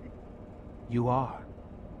pay! You are.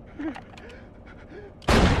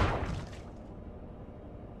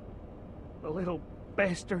 The little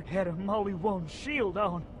bastard had a Molly 1 shield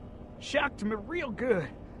on. Shocked me real good.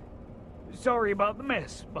 Sorry about the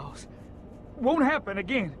mess, boss. Won't happen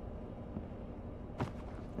again.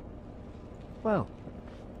 Well,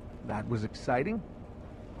 that was exciting.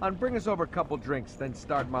 Bring us over a couple drinks, then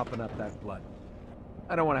start mopping up that blood.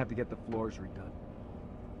 I don't want to have to get the floors redone.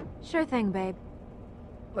 Sure thing, babe.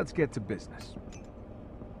 Let's get to business.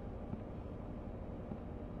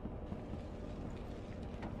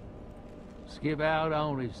 Skip out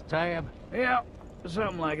on his tab? Yeah,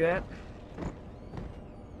 something like that.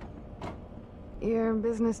 Your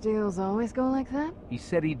business deals always go like that? He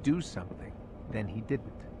said he'd do something, then he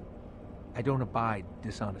didn't. I don't abide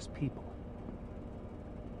dishonest people.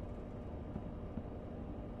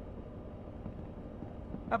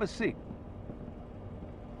 Have a seat.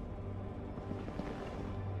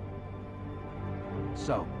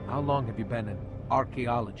 So, how long have you been an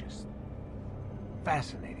archaeologist?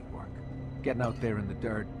 Fascinating work. Getting out there in the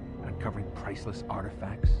dirt, uncovering priceless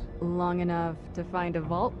artifacts. Long enough to find a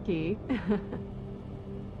vault key.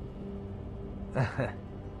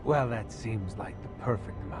 Well, that seems like the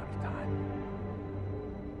perfect amount of time.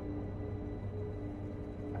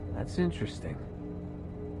 That's interesting.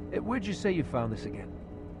 Where'd you say you found this again?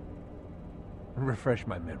 Refresh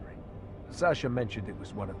my memory. Sasha mentioned it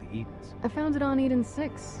was one of the Edens. I found it on Eden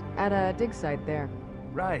 6, at a dig site there.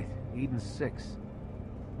 Right, Eden 6.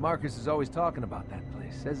 Marcus is always talking about that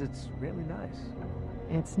place. Says it's really nice.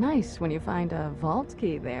 It's nice when you find a vault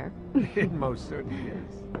key there. It most certainly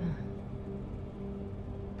is.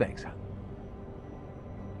 Thanks, hon.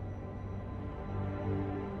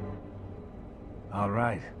 All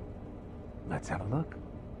right. Let's have a look.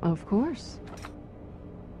 Of course.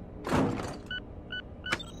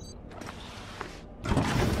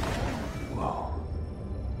 Whoa.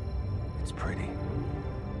 It's pretty.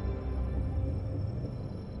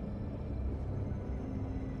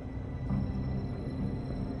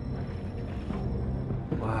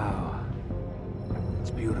 Wow. It's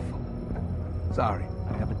beautiful. Sorry,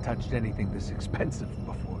 I haven't touched anything this expensive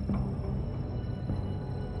before.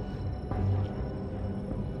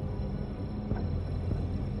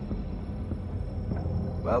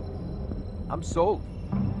 Well, I'm sold.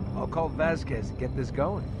 I'll call Vasquez and get this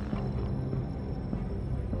going.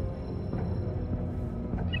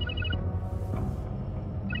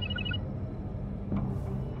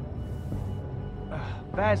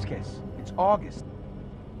 Vasquez, it's August.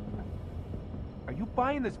 Are you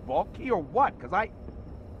buying this vault key or what?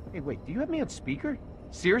 Hey, wait, do you have me on speaker?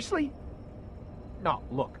 Seriously? No,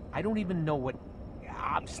 look, I don't even know what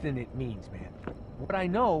obstinate means, man. What I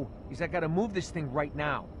know is I gotta move this thing right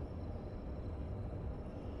now.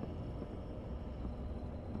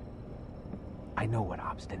 I know what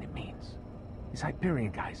obstinate means. These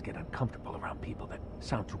Hyperion guys get uncomfortable around people that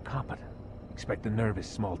sound too competent. Expect a nervous,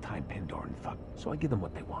 small-time Pandoran thug, so I give them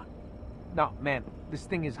what they want. No, man, this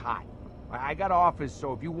thing is hot. I got offers,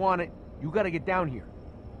 so if you want it, you gotta get down here.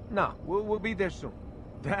 No, we'll be there soon.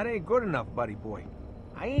 That ain't good enough, buddy boy.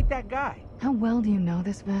 I ain't that guy. How well do you know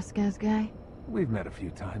this Vasquez guy? We've met a few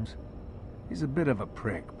times. He's a bit of a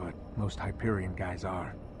prick, but most Hyperion guys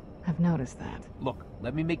are. I've noticed that. Look,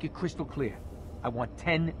 let me make it crystal clear. I want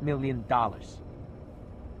 $10 million.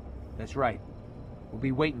 That's right. We'll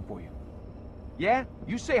be waiting for you. Yeah?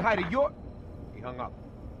 You say hi to your... He hung up.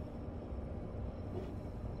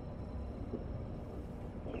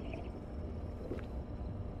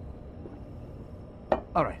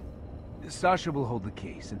 All right. Sasha will hold the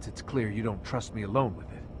key, since it's clear you don't trust me alone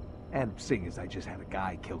with it. And seeing as I just had a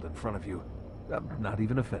guy killed in front of you, I'm not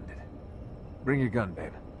even offended. Bring your gun,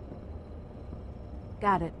 babe.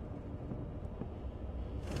 Got it.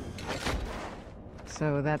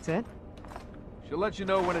 So that's it? She'll let you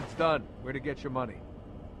know when it's done, where to get your money.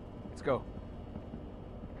 Let's go.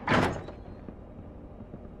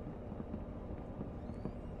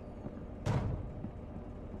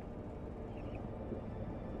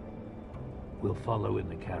 We'll follow in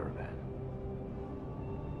the caravan.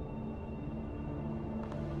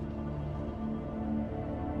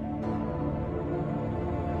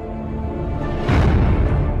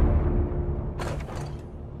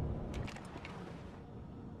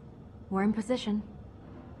 we're in position.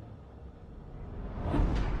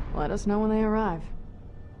 Let us know when they arrive.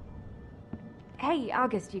 Hey,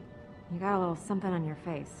 August, you got a little something on your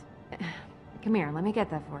face. Come here, let me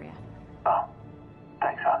get that for you. Oh,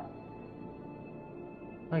 thanks, hon.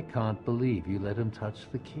 I can't believe you let him touch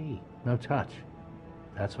the key. No touch.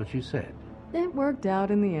 That's what you said. It worked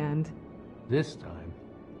out in the end. This time,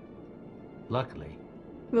 luckily.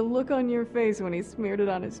 The look on your face when he smeared it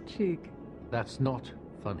on his cheek. That's not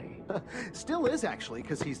funny. Still is, actually,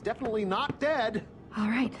 because he's definitely not dead. All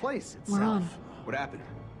right, the place itself. we're on. What happened?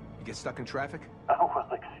 You get stuck in traffic? Oh, well,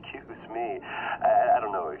 excuse me. I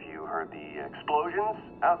don't know if you heard the explosions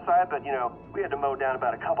outside, but, you know, we had to mow down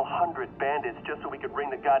about a couple hundred bandits just so we could ring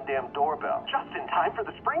the goddamn doorbell. Just in time for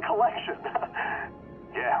the spring collection.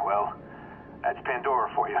 Yeah, well, that's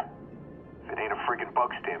Pandora for you. If it ain't a friggin'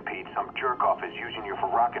 bug stampede, some jerk-off is using you for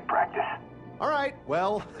rocket practice. All right,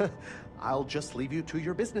 well, I'll just leave you to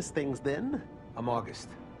your business things then. I'm August.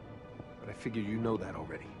 But I figure you know that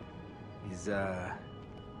already. Is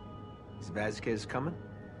Vasquez coming?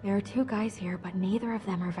 There are 2 guys here, but neither of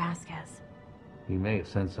them are Vasquez. He may have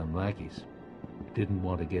sent some lackeys. Didn't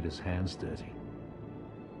want to get his hands dirty.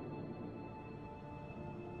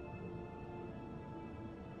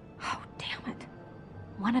 Oh, damn it.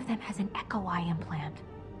 One of them has an echo eye implant.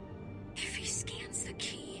 If he scans the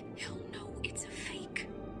key, he'll know it's a fake.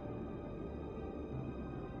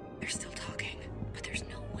 They're still talking, but there's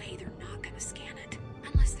no way they're not gonna scan it.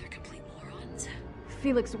 Unless they're complete morons.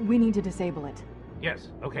 Felix, we need to disable it. Yes,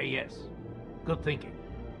 okay, yes. Good thinking.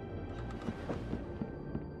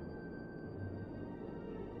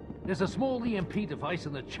 There's a small EMP device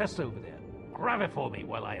in the chest over there. Grab it for me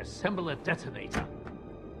while I assemble a detonator.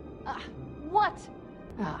 What?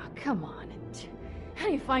 Come on. How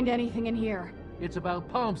do you find anything in here? It's about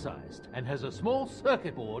palm-sized and has a small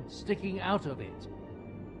circuit board sticking out of it.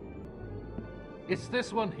 It's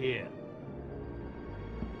this one here.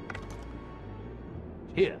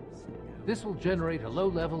 Here. This will generate a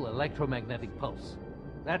low-level electromagnetic pulse.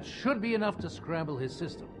 That should be enough to scramble his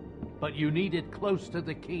system. But you need it close to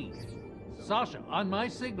the key. Sasha, on my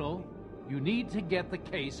signal, you need to get the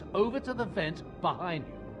case over to the vent behind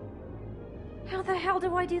you. How the hell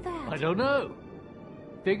do I do that? I don't know.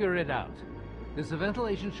 Figure it out. There's a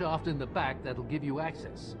ventilation shaft in the back that'll give you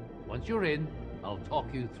access. Once you're in, I'll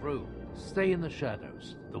talk you through. Stay in the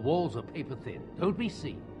shadows. The walls are paper thin. Don't be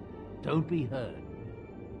seen. Don't be heard.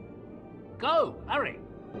 Go! Hurry!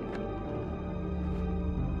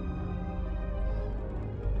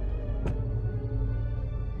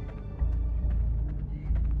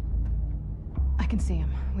 I can see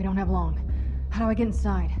him. We don't have long. How do I get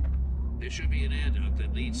inside? There should be an air duct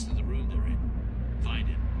that leads to the room they're in. Find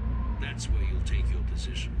it. That's where you'll take your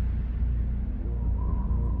position.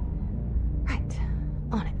 Right.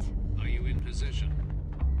 On it. Are you in position?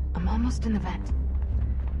 I'm almost in the vent.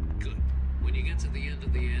 Good. When you get to the end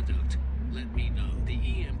of the air duct, let me know. The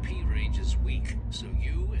EMP range is weak, so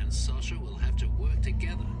you and Sasha will have to work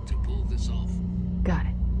together to pull this off. Got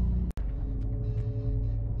it.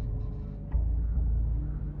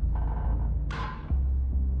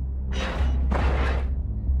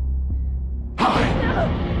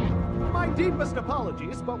 My deepest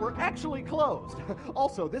apologies, but we're actually closed.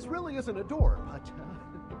 Also, this really isn't a door, but...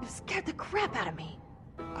 You scared the crap out of me.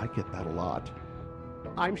 I get that a lot.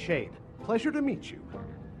 I'm Shade. Pleasure to meet you.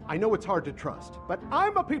 I know it's hard to trust, but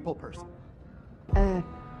I'm a people person.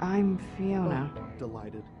 I'm Fiona. Oh,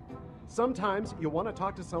 delighted. Sometimes you want to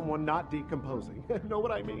talk to someone not decomposing. Know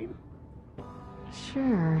what I mean?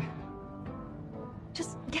 Sure.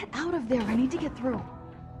 Just get out of there. I need to get through.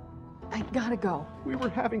 I gotta go. We were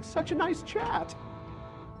having such a nice chat.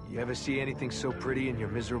 You ever see anything so pretty in your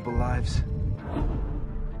miserable lives?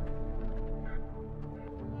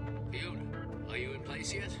 Fiona, are you in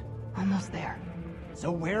place yet? Almost there. So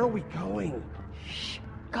where are we going? Shh.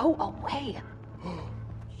 Go away.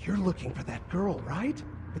 You're looking for that girl, right?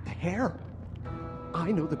 With the hair?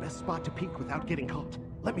 I know the best spot to peek without getting caught.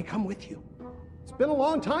 Let me come with you. It's been a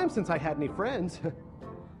long time since I had any friends.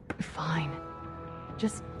 Fine.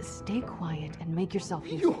 Just stay quiet and make yourself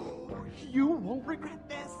useful. You won't regret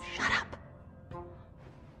this. Shut up.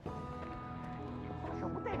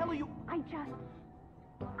 What the hell are you... I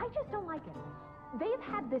just don't like it. They've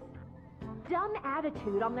had this dumb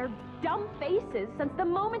attitude on their dumb faces since the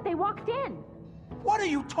moment they walked in. What are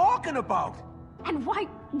you talking about? And why?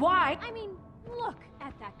 I mean, look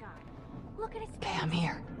at that guy. Look at his face. Okay, I'm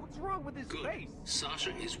here. What's wrong with his face?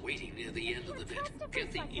 Sasha is waiting near the end of the vent.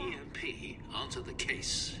 Get the EMP onto the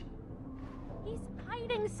case. He's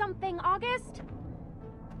hiding something, August.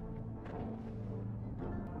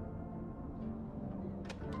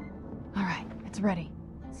 ready.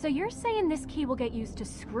 So you're saying this key will get used to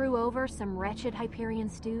screw over some wretched Hyperion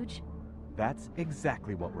stooge? That's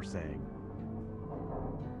exactly what we're saying.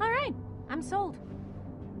 Alright, I'm sold.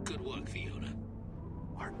 Good work, Fiona.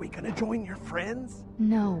 Aren't we gonna join your friends?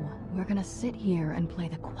 No, we're gonna sit here and play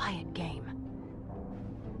the quiet game.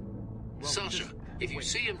 Sasha, if you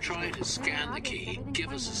see him trying to scan the key,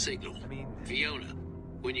 give us a signal. Fiona,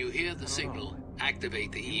 when you hear the signal,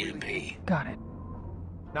 activate the EMP. Got it.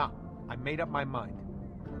 Nah, I made up my mind.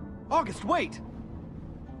 August, wait!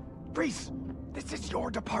 Reese, this is your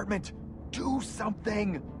department. Do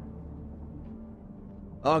something.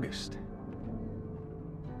 August.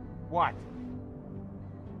 What?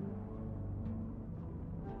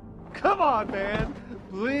 Come on, man!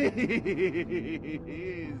 Please!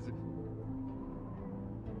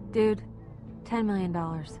 Dude, $10 million.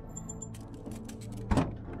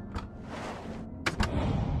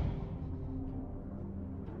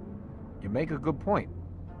 You make a good point.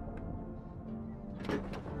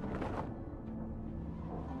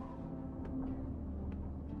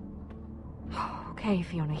 Okay,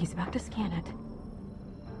 Fiona, he's about to scan it.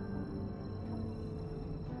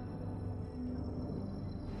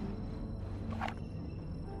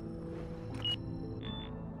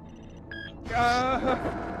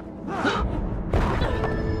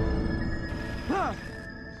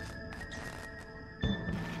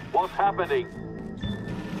 What's happening?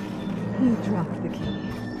 He dropped the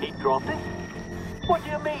key. He dropped it? What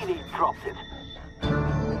do you mean he dropped it?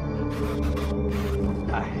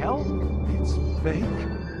 The hell? It's fake?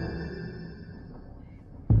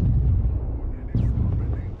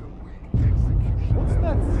 What's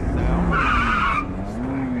that sound?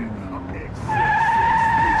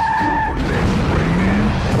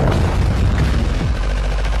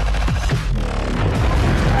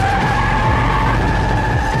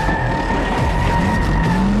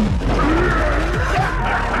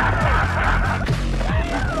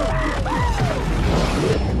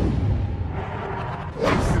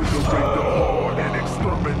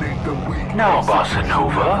 Now, Bossa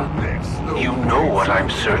Nova, you know what I'm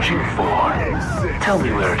searching for. Tell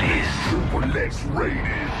me where it is.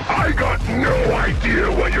 I got no idea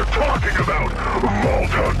what you're talking about, Vault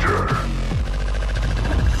Hunter!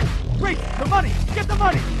 Wait, the money! Get the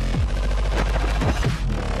money!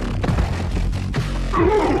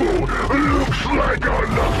 Ooh, looks like our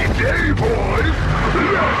lucky day, boys!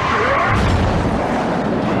 Let's rock!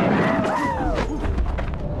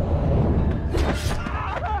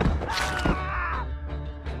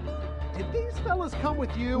 Did these fellas come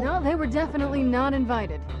with you? No, they were definitely not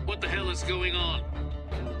invited. What the hell is going on?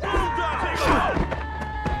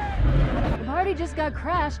 The party just got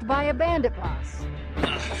crashed by a bandit boss.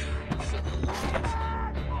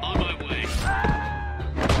 On my way.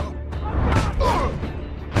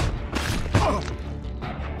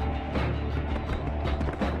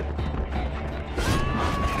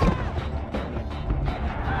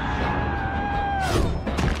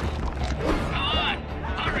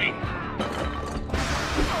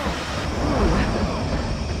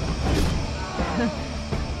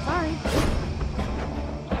 Sorry.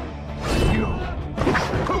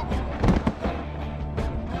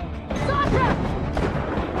 Sasha!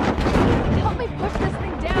 Help me push this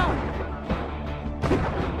thing down.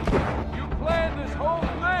 You planned this whole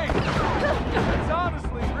thing! It's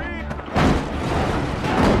honestly, Reed!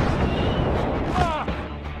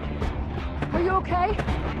 Are you okay?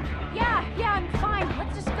 Yeah, I'm fine.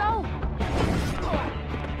 Let's just go.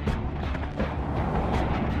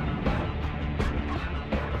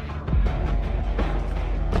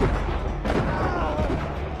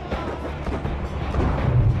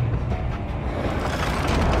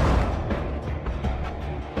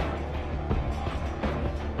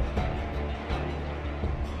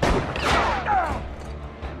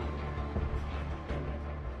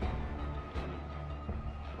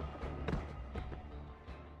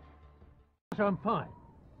 I'm fine.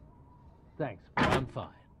 Thanks, I'm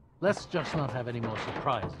fine. Let's just not have any more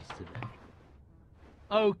surprises today.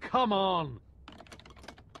 Oh, come on!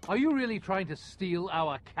 Are you really trying to steal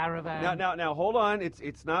our caravan? Now, hold on.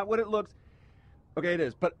 It's not what it looks. Okay, it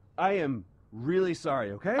is, but I am really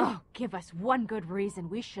sorry, okay? Oh, give us one good reason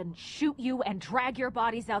we shouldn't shoot you and drag your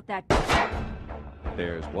bodies out that...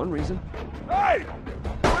 There's one reason. Hey!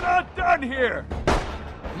 We're not done here!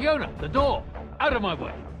 Fiona, the door! Out of my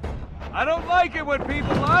way! I don't like it when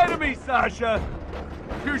people lie to me, Sasha!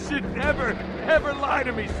 You should never, ever lie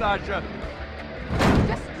to me, Sasha!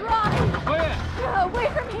 Just drive! Where? Away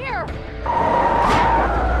from here!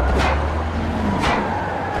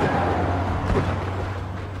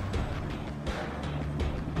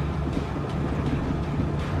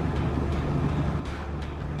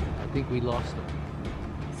 we lost them.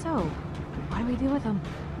 So, what do we do with them?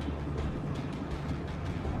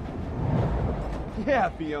 Yeah,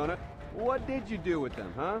 Fiona. What did you do with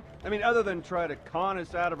them, huh? I mean, other than try to con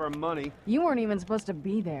us out of our money. You weren't even supposed to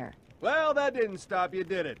be there. Well, that didn't stop you,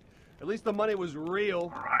 did it? At least the money was real. All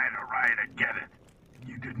right, I get it.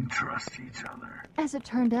 You didn't trust each other. As it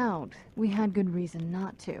turned out, we had good reason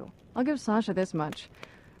not to. I'll give Sasha this much.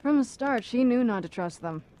 From the start, she knew not to trust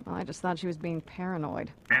them. Well, I just thought she was being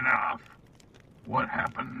paranoid. Enough. What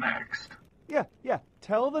happened next? Yeah.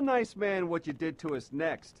 Tell the nice man what you did to us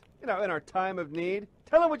next. You know, in our time of need.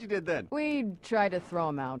 Tell him what you did then. We tried to throw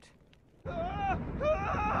him out.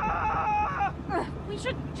 We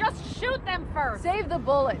should just shoot them first. Save the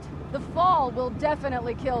bullet. The fall will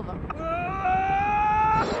definitely kill them.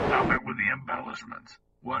 Stop it with the embellishments.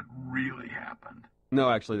 What really happened? No,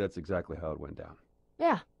 actually, that's exactly how it went down.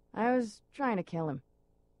 Yeah, I was trying to kill him.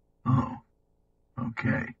 Oh.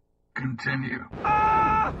 Okay. Continue.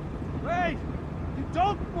 Wait! You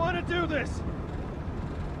don't want to do this!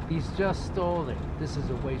 He's just stalling. This is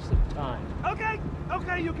a waste of time.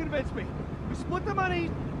 Okay, you convinced me. We split the money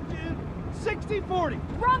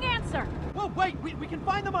 60-40. Wrong answer! Whoa, wait, we can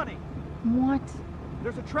find the money! What?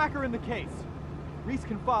 There's a tracker in the case. Reese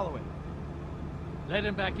can follow it. Let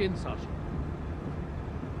him back in, Sasha.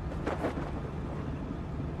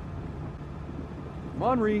 Come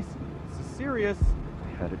on, Reese. This is serious.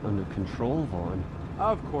 I had it under control, Vaughn.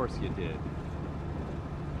 Of course you did.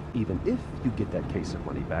 Even if you get that case of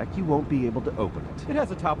money back, you won't be able to open it. It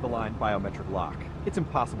has a top-of-the-line biometric lock. It's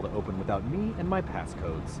impossible to open without me and my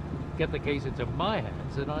passcodes. Get the case into my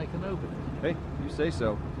hands and I can open it. Hey, you say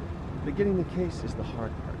so. But getting the case is the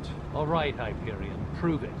hard part. All right, Hyperion.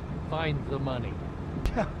 Prove it. Find the money.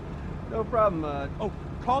 No problem, Oh,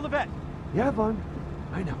 call the vet! Yeah, Vaughn.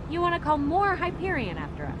 I know. You want to call more Hyperion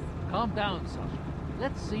after us? Calm down, Sasha.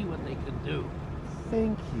 Let's see what they can do.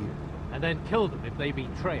 Thank you. And then kill them if they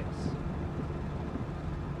betray us.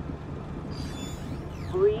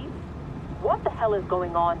 Reese, what the hell is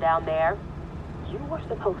going on down there? You were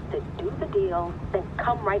supposed to do the deal, then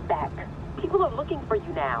come right back. People are looking for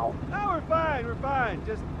you now. No, we're fine.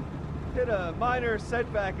 Just hit a minor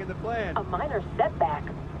setback in the plan. A minor setback?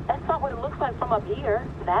 That's not what it looks like from up here.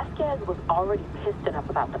 Vasquez was already pissed enough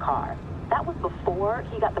about the car. That was before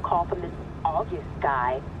he got the call from this August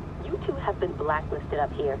guy. You two have been blacklisted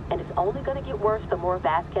up here, and it's only gonna get worse the more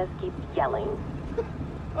Vasquez keeps yelling.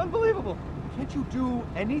 Unbelievable. Can't you do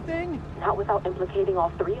anything? Not without implicating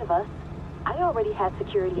all three of us. I already had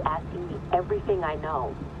security asking me everything I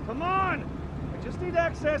know. Come on! I just need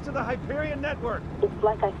access to the Hyperion network. It's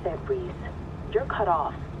like I said, Reese. You're cut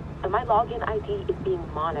off, and my login ID is being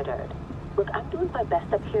monitored. Look, I'm doing my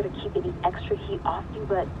best up here to keep any extra heat off you,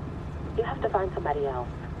 but you have to find somebody else.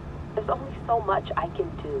 There's only so much I can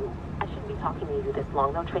do. I shouldn't be talking to you this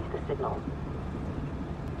long. They'll trace the signal.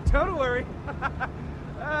 Don't worry.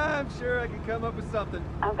 I'm sure I can come up with something.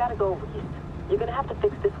 I've got to go, Reese. You're gonna have to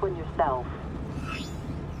fix this one yourself.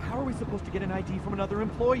 How are we supposed to get an ID from another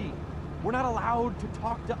employee? We're not allowed to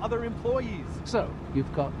talk to other employees. So,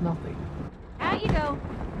 you've got nothing. Out you go.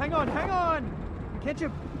 Hang on! Can't you,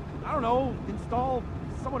 I don't know, install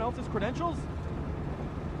someone else's credentials?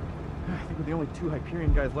 I think we're the only two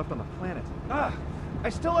Hyperion guys left on the planet. I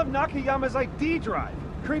still have Nakayama's ID drive.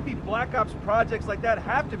 Creepy Black Ops projects like that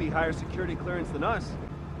have to be higher security clearance than us.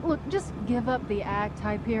 Look, just give up the act,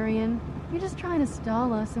 Hyperion. You're just trying to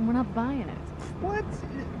stall us, and we're not buying it. What?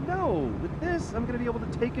 No, with this, I'm gonna be able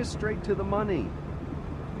to take us straight to the money.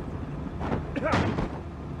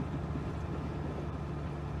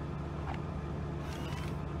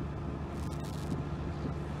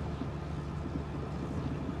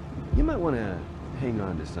 You might want to hang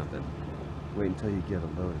on to something. Wait until you get a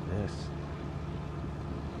load of this.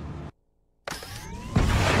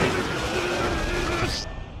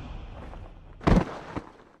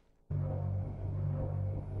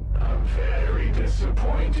 I'm very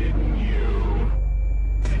disappointed in you.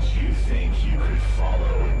 Did you think you could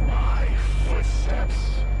follow in my footsteps?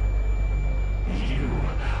 You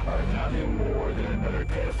are nothing more than another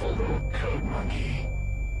pitiful little code monkey.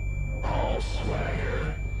 All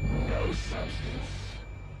swagger, no substance.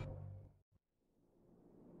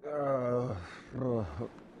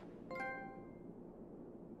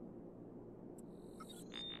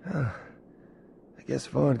 I guess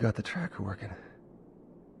Vaughn got the tracker working.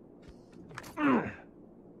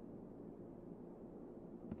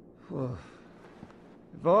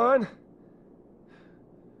 Vaughn?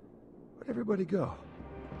 Where'd everybody go?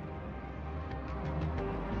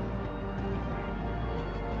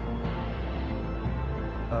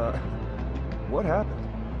 What happened?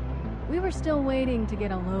 We were still waiting to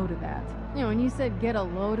get a load of that. You know, when you said get a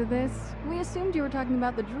load of this, we assumed you were talking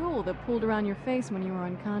about the drool that pooled around your face when you were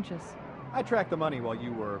unconscious. I tracked the money while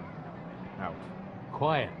you were... out.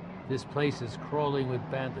 Quiet. This place is crawling with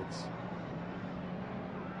bandits.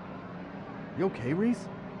 You okay, Reese?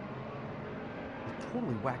 You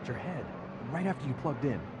totally whacked your head right after you plugged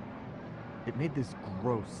in. It made this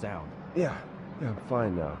gross sound. Yeah, I'm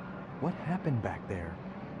fine now. What happened back there?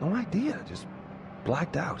 No idea, just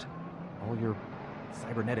blacked out. All your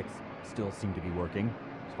cybernetics still seem to be working,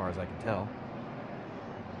 as far as I can tell.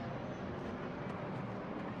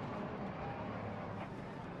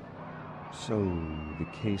 So, the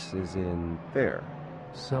case is in there?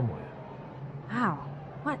 Somewhere. Wow,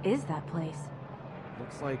 what is that place?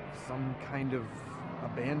 Looks like some kind of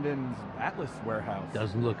abandoned Atlas warehouse.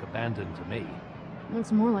 Doesn't look abandoned to me.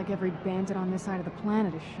 Looks more like every bandit on this side of the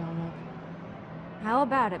planet has shown up. How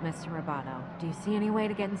about it, Mr. Roboto? Do you see any way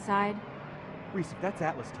to get inside? Reese, if that's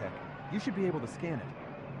Atlas tech, you should be able to scan it.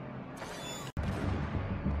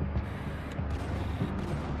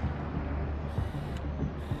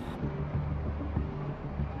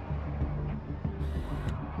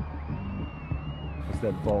 It's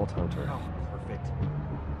that Vault Hunter. Oh, perfect.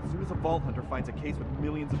 As soon as a Vault Hunter finds a case with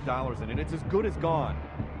millions of dollars in it, it's as good as gone.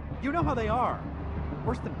 You know how they are.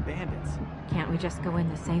 Worse than bandits. Can't we just go in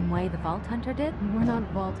the same way the Vault Hunter did? We're not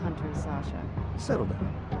Vault Hunters, Sasha. Settle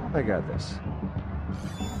down. I got this.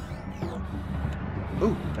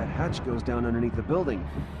 Ooh, that hatch goes down underneath the building,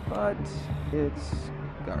 but it's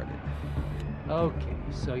guarded. Okay,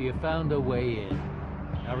 so you found a way in.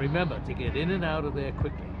 Now remember to get in and out of there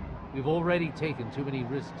quickly. We've already taken too many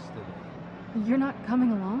risks today. You're not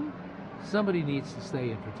coming along? Somebody needs to stay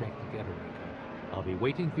and protect the getaway car. I'll be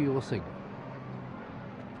waiting for your signal.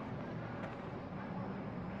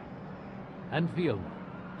 And Fiona,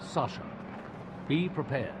 Sasha, be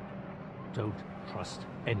prepared. Don't trust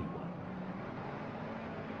anyone.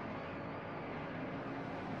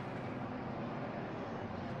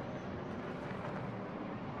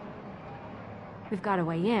 We've got a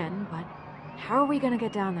way in, but how are we gonna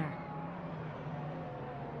get down there?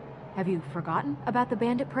 Have you forgotten about the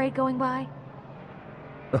bandit parade going by?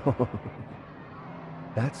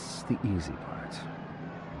 That's the easy part.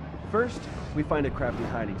 First, we find a crafty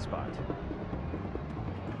hiding spot.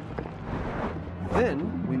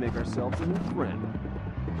 Then, we make ourselves a new friend.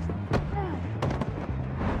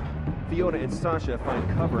 Fiona and Sasha find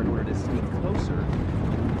cover in order to sneak closer,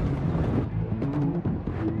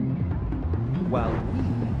 while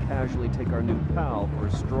we casually take our new pal for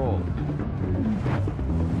a stroll.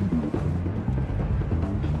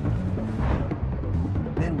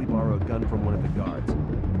 Then we borrow a gun from one of the guards,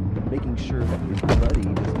 making sure that his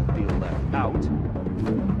buddy doesn't feel left out.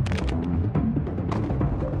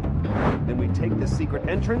 Then we take the secret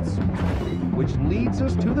entrance, which leads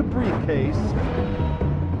us to the briefcase.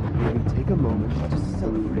 And we take a moment to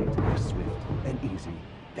celebrate our swift and easy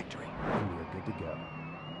victory. And we are good to go.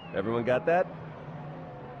 Everyone got that?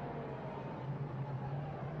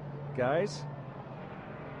 Guys?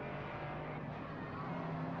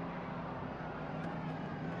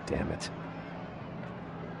 Damn it.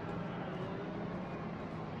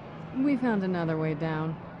 We found another way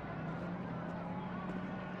down.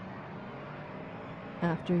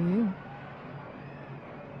 After you.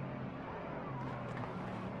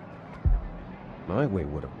 My way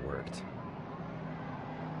would have worked.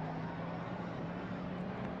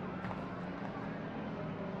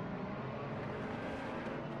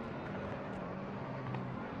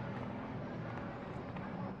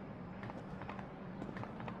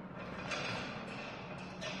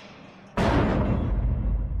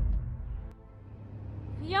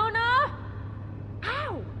 Fiona!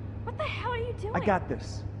 Ow! What the hell are you doing? I got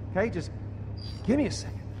this. Okay, just give me a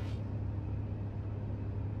second.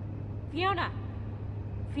 Fiona!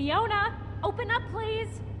 Fiona! Open up,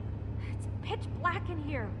 please! It's pitch black in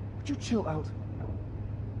here. Would you chill out?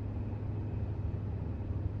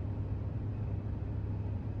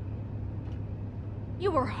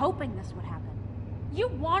 You were hoping this would happen. You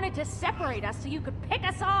wanted to separate us so you could pick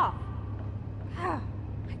us off.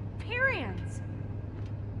 Hyperions!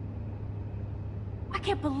 I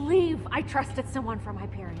can't believe I trusted someone from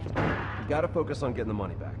Hyperion. You gotta focus on getting the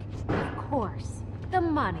money back. Of course. The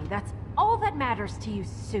money, that's all that matters to you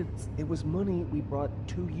suits. It was money we brought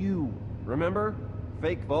to you. Remember?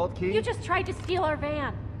 Fake vault key? You just tried to steal our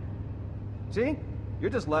van. See? You're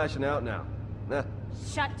just lashing out now. Nah.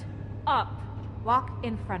 Shut up. Walk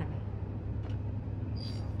in front of me.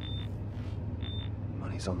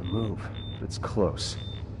 Money's on the move. It's close.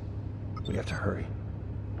 We have to hurry.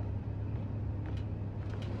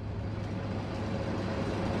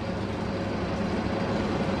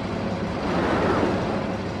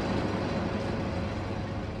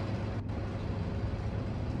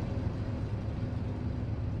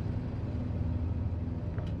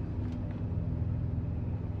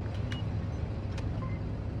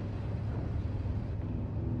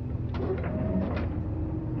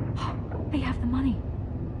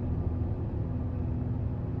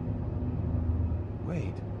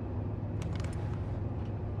 Wait.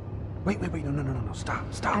 Wait, no, stop.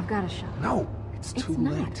 I've got a shot. No, it's too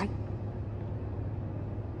late.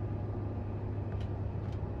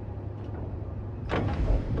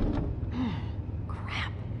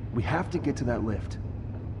 Crap. We have to get to that lift.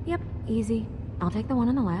 Yep, easy. I'll take the one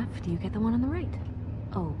on the left, you get the one on the right.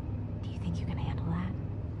 Oh, do you think you can handle that?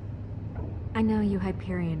 I know you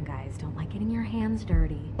Hyperion guys don't like getting your hands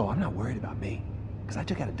dirty. Oh, I'm not worried about me. Because I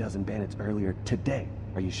took out a dozen bandits earlier today.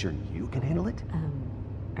 Are you sure you can handle it?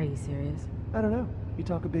 Are you serious? I don't know. You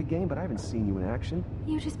talk a big game, but I haven't seen you in action.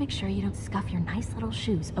 You just make sure you don't scuff your nice little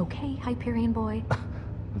shoes, okay, Hyperion boy?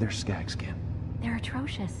 They're skag skin. They're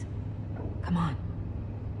atrocious. Come on.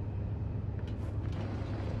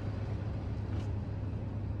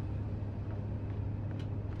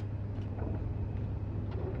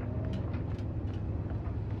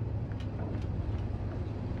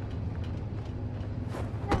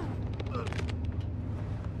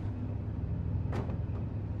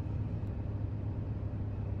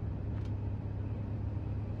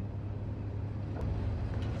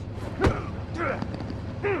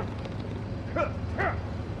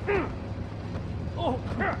 Oh,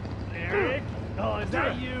 Eric? Oh, is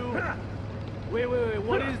that you? Wait,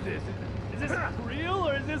 what is this? Is this real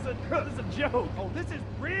or is this a joke? Oh, this is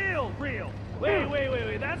real. Wait,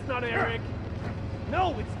 that's not Eric.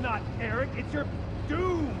 No, it's not Eric, it's your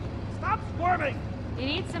doom. Stop squirming. You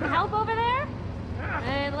need some help over there?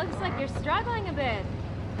 It looks like you're struggling a bit.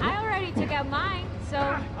 I already took out mine, so...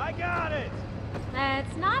 I got it.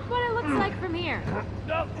 It's not what it looks like from here.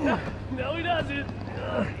 No, he doesn't.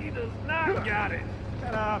 He does not got it.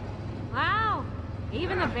 Shut up. Wow,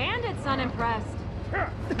 even the bandit's unimpressed.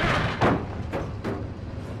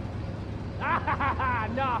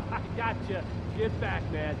 No, I gotcha. Get back,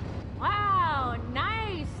 man. Wow,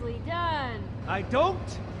 nicely done. I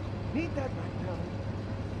don't need that right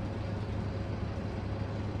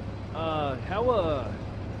now.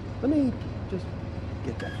 Let me just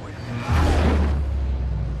get that for you.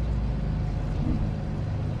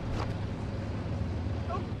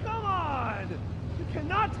 Oh, come on! You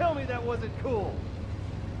cannot tell me that wasn't cool.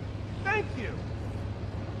 Thank you.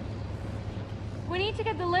 We need to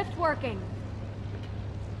get the lift working.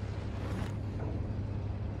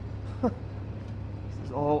 This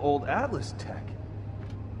is all old Atlas tech.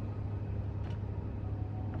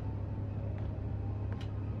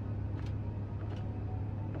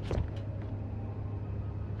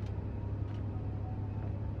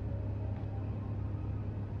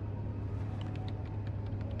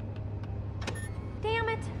 Damn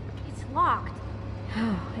it, it's locked.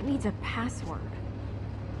 It needs a password.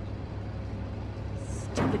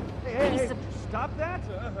 Stupid Hey, piece of... stop that!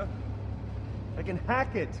 I can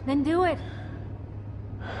hack it. Then do it.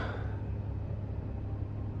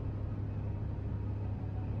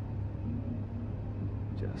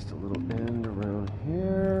 Just a little end around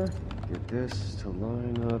here. Get this to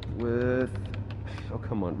line up with... Oh,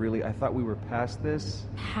 come on, really? I thought we were past this?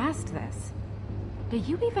 Past this? Do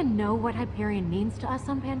you even know what Hyperion means to us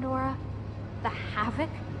on Pandora? The havoc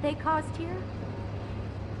they caused here?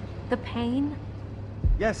 The pain?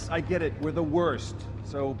 Yes, I get it. We're the worst.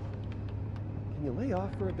 So, can you lay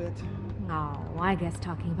off for a bit? Oh, I guess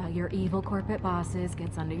talking about your evil corporate bosses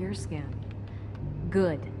gets under your skin.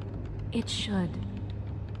 Good. It should.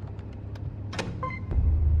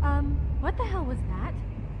 What the hell was that?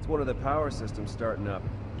 It's one of the power systems starting up.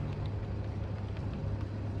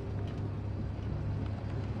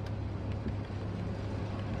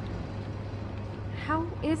 How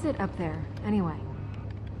is it up there, anyway?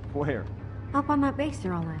 Where? Up on that base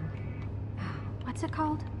you're all in. What's it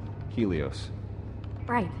called? Helios.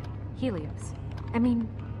 Right, Helios. I mean,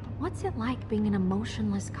 what's it like being an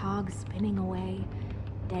emotionless cog spinning away,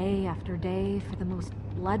 day after day, for the most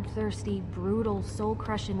bloodthirsty, brutal,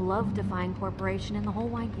 soul-crushing, love-defying corporation in the whole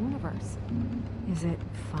wide universe? Is it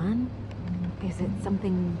fun? Is it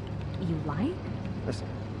something you like? Listen,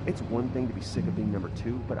 it's one thing to be sick of being number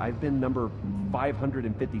 2, but I've been number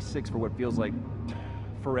 556 for what feels like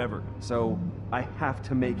forever. So I have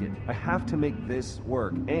to make it. I have to make this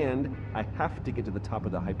work, and I have to get to the top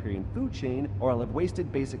of the Hyperion food chain, or I'll have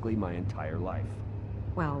wasted basically my entire life.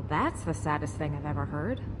 Well, that's the saddest thing I've ever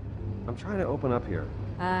heard. I'm trying to open up here.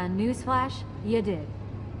 Newsflash, you did.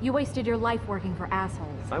 You wasted your life working for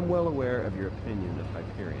assholes. I'm well aware of your opinion of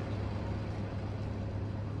Hyperion.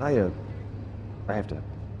 I have to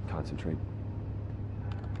concentrate.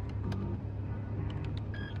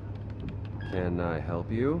 Can I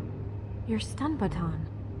help you? Your stun baton.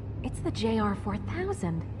 It's the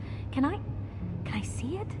JR-4000. Can I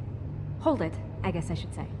see it? Hold it, I guess I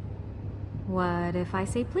should say. What if I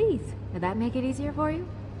say please? Would that make it easier for you?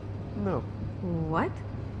 No. What?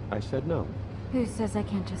 I said no. Who says I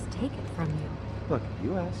can't just take it from you? Look,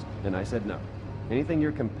 you asked, and I said no. Anything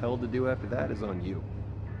you're compelled to do after that is on you.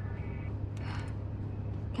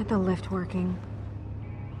 Get the lift working.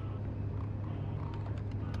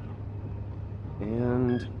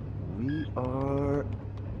 And we are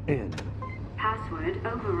in. Password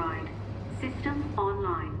override. System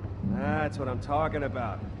online. That's what I'm talking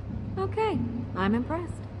about. Okay, I'm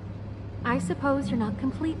impressed. I suppose you're not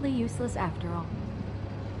completely useless after all.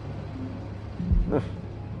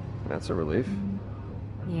 That's a relief.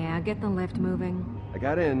 Yeah, get the lift moving. I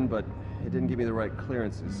got in, but it didn't give me the right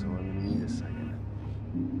clearances, so I'm gonna need a second.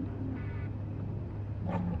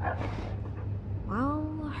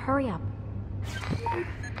 Well, hurry up.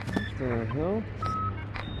 What the hell?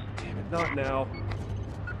 Damn it, not now.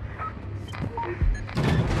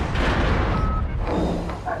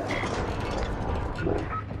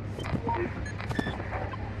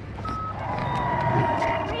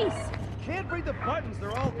 Reese! Can't read the buttons,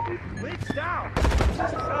 they're all glitched out.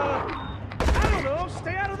 Just, I don't know,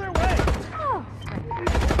 stay out of their way. Oh,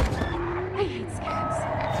 I hate scabs.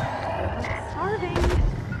 I'm starving.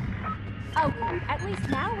 Okay, at least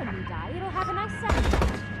now when we die, it'll have a nice sound.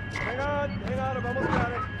 Hang on, I've almost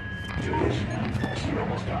got it. Judith, you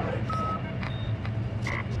almost got it.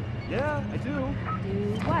 Yeah, I do. Do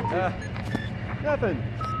what? Nothing.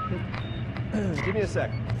 Give me a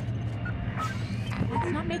sec.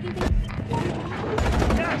 That's not making things...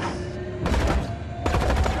 Yes!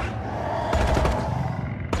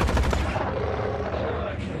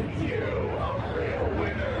 You, a real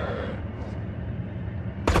winner.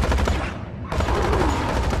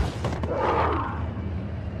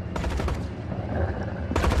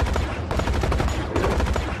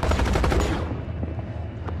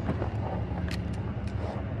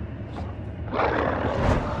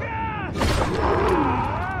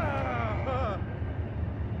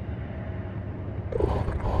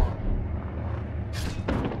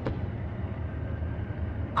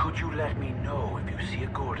 Could you let me know if you see a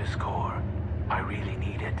Gorda score? I really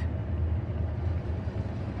need it.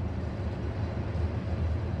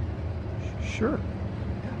 Sure.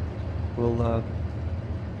 We'll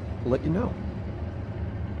let you know.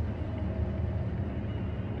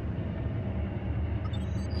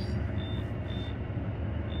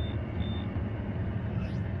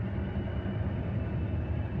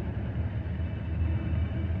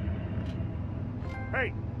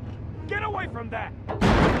 Hey, get away from that!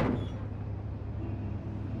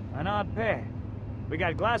 An odd pair. We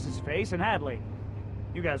got Glass's face and Hadley.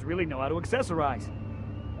 You guys really know how to accessorize.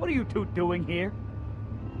 What are you two doing here?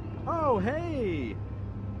 Oh, hey!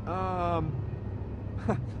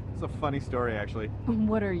 It's a funny story, actually.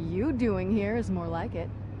 What are you doing here is more like it.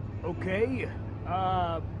 Okay,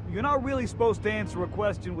 you're not really supposed to answer a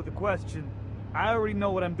question with a question. I already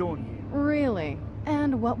know what I'm doing here. Really?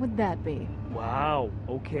 And what would that be? Wow,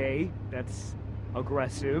 okay. That's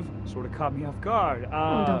aggressive. Sort of caught me off guard.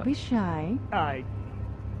 Oh, don't be shy. I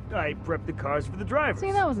prepped the cars for the drivers.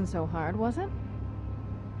 See, that wasn't so hard, was it?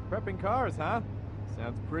 Prepping cars, huh?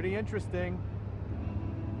 Sounds pretty interesting.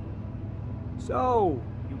 So,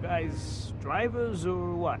 you guys drivers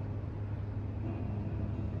or what?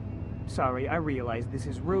 Sorry, I realize this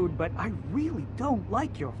is rude, but I really don't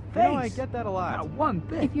like your face. You know, I get that a lot. Not one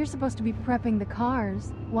bit. If you're supposed to be prepping the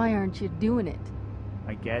cars, why aren't you doing it?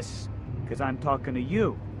 I guess, because I'm talking to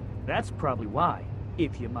you. That's probably why,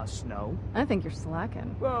 if you must know. I think you're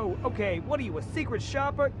slacking. Whoa, okay, what are you, a secret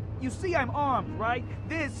shopper? You see I'm armed, right?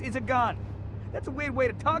 This is a gun. That's a weird way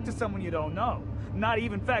to talk to someone you don't know, not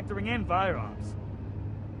even factoring in firearms.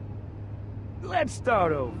 Let's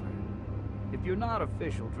start over. If you're not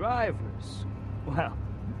official drivers, well,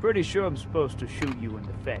 I'm pretty sure I'm supposed to shoot you in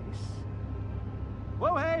the face.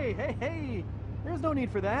 Whoa, hey! There's no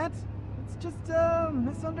need for that. It's just a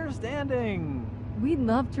misunderstanding. We'd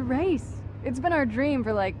love to race. It's been our dream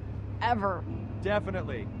for, like, ever.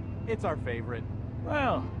 Definitely. It's our favorite.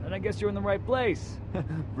 Well, then I guess you're in the right place.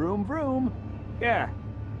 Vroom, vroom. Yeah,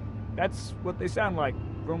 that's what they sound like.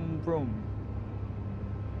 Vroom, vroom.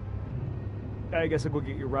 I guess I'll go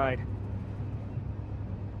get your ride.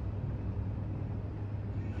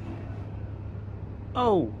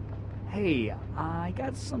 Oh, hey, I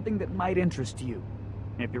got something that might interest you.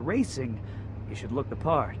 If you're racing, you should look the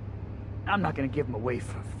part. I'm not gonna give them away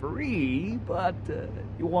for free, but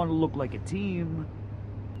you want to look like a team.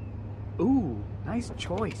 Ooh, nice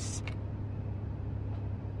choice.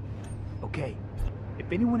 Okay, if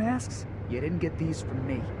anyone asks, you didn't get these from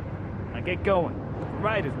me. Now get going. The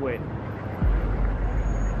ride is waiting.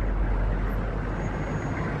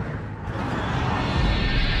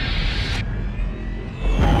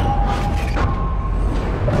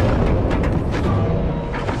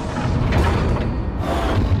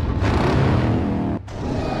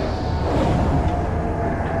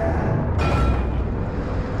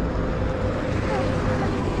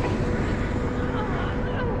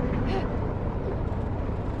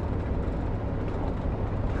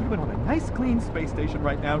 clean space station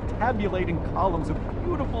right now, tabulating columns of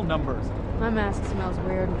beautiful numbers. My mask smells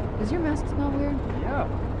weird. Does your mask smell weird? Yeah.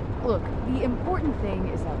 Look, the important thing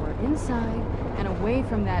is that we're inside and away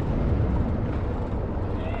from that...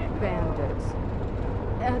 bandits.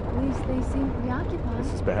 At least they seem preoccupied.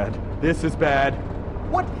 This is bad. This is bad.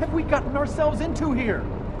 What have we gotten ourselves into here?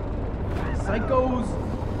 Psychos?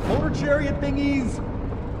 Motor chariot thingies?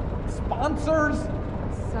 Sponsors?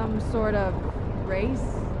 Some sort of race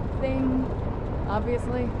thing,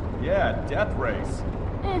 obviously. Yeah, death race.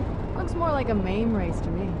 Looks more like a MAME race to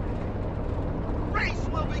me. Race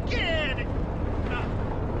will begin!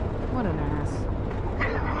 What an ass. The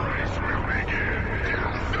race will begin in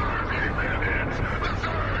 30 minutes.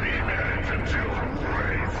 30 minutes until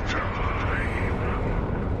race time.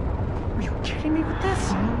 Are you kidding me with this?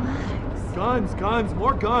 Guns, guns,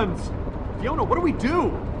 more guns. Fiona, what do we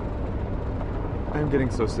do? I'm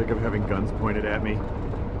getting so sick of having guns pointed at me.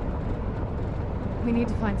 We need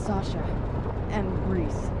to find Sasha and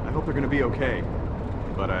Reese. I hope they're gonna be okay.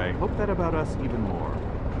 But I hope that about us even more.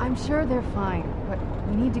 I'm sure they're fine, but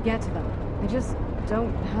we need to get to them. I just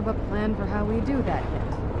don't have a plan for how we do that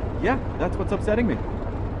yet. Yeah, that's what's upsetting me.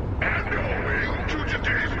 And owing to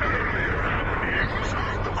today's earlier happenings,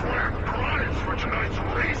 the grand prize for tonight's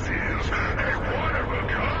race is a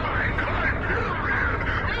one-of-a-kind Hyperion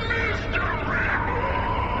Mr.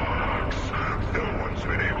 Redbox. No one's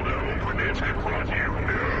been able to open it, but you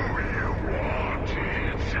know you want it.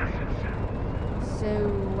 So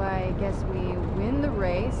I guess we win the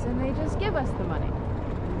race and they just give us the money.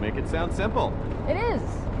 Make it sound simple. It is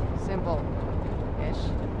simple-ish.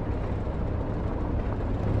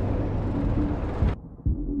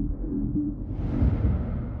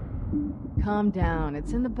 Calm down,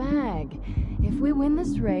 it's in the bag. If we win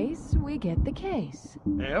this race, we get the case.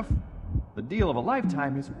 If? The deal of a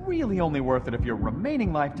lifetime is really only worth it if your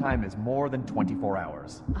remaining lifetime is more than 24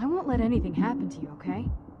 hours. I won't let anything happen to you, okay?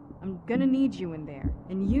 I'm gonna need you in there,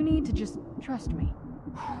 and you need to just trust me.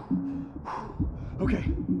 Okay.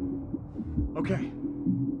 Okay.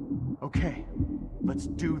 Okay. Let's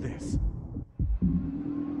do this.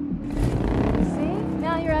 See?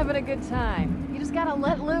 Now you're having a good time. You just gotta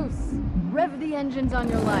let loose. Rev the engines on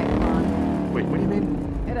your life, Vaughn. Wait, what do you mean?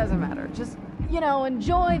 It doesn't matter. Just,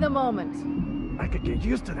 enjoy the moment. I could get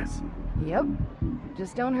used to this. Yep.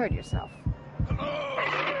 Just don't hurt yourself.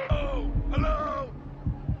 Hello? Hello?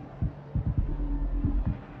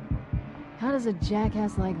 How does a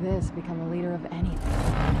jackass like this become a leader of anything?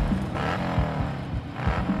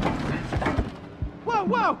 Whoa,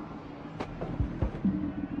 whoa!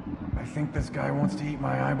 I think this guy wants to eat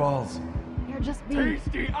my eyeballs. You're just being...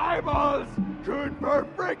 Tasty eyeballs! Good for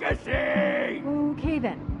fricassee! Okay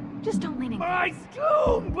then. Just don't lean in. My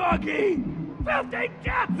scoom buggy! Filthy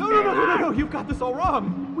death! No, you've got this all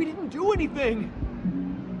wrong. We didn't do anything.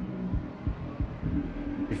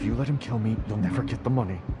 If you let him kill me, you'll never get the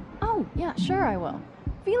money. Oh, yeah, sure I will.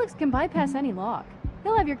 Felix can bypass any lock.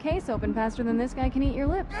 He'll have your case open faster than this guy can eat your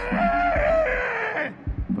lips.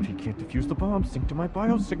 But he can't defuse the bomb synced to my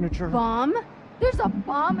biosignature. Bomb? There's a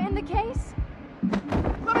bomb in the case?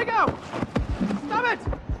 Let me go! Stop it!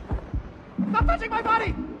 Stop touching my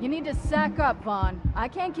body! You need to sack up, Vaughn. I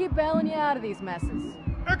can't keep bailing you out of these messes.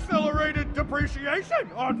 Accelerated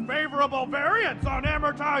depreciation on favorable variants on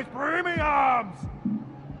amortized premiums!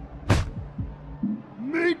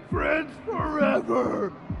 Meet friends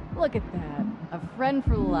forever! Look at that. A friend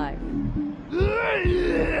for life.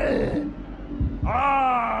 Arrgh!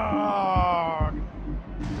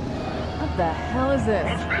 What the hell is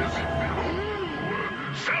this?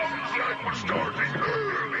 Sounds like we're starting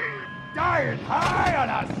early. Dying high on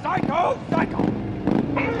a psycho!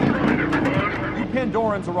 Alright, everybody. You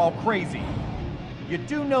Pandorans are all crazy. You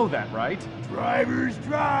do know that, right? Drivers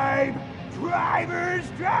drive! Drivers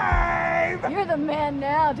drive! You're the man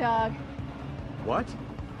now, dog. What?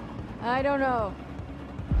 I don't know.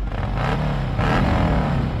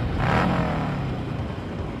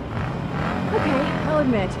 Okay, I'll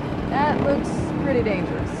admit, that looks pretty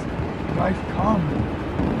dangerous. Life come.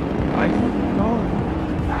 Life go.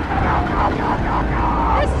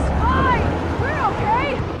 This is fine! We're okay!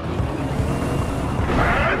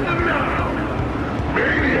 And now,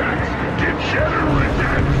 maniacs, degenerates,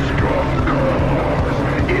 and scumdogs,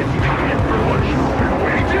 it's time for what you've been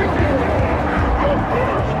waiting for. The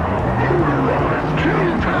first motorized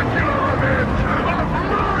kill-tacular event of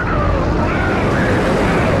Murder Rally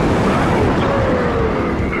 1000!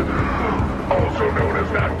 Also known as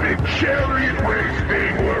that big chariot race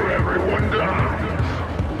thing where everyone dies.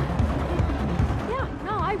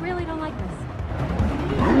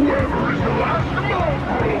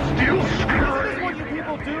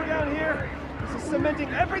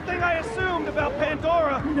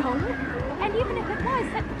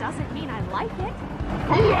 doesn't mean I like it.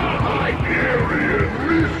 The Hyperion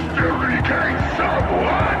mystery case of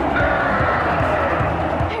wonder!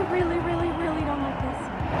 I really don't like this.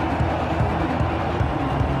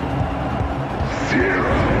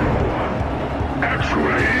 Zero.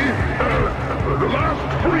 Actually, the last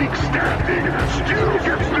freak standing still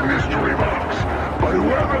gets the mystery box. But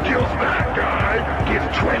whoever kills that guy gets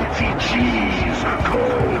 20 G's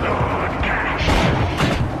cold hard cash.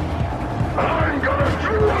 I'm gonna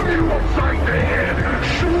drum you upside the head,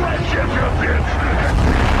 shred you to bits, and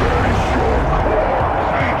replace your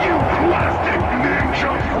corpse, you plastic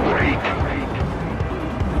ninja freak!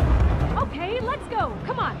 Okay, let's go.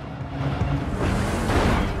 Come on.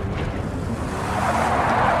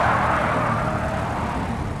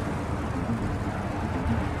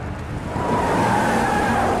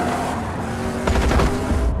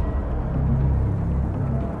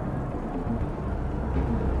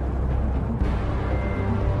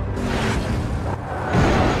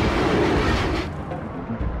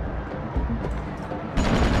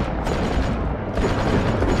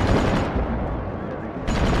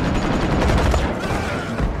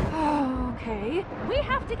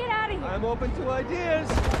 I'm open to ideas.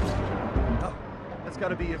 Oh, that's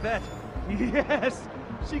gotta be Yvette. Yes!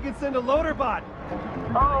 She can send a loader bot.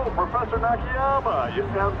 Oh, Professor Nakayama, you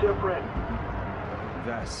sound different.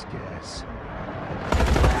 Vasquez.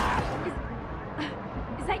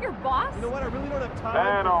 Is that your boss? You know what? I really don't have time.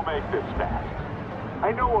 And I'll make this fast.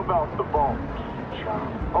 I know about the vault key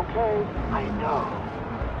job, okay? I know.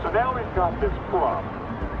 So now we've got this problem.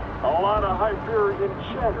 A lot of Hyperion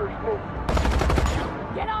cheddars missing.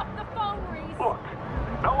 Get off the phone, Reese! Look,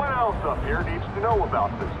 no one else up here needs to know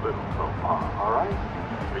about this little faux pas, alright?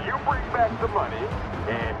 So you bring back the money,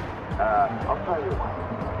 and, I'll tell you what.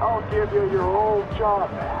 I'll give you your old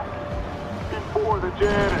job back. Before the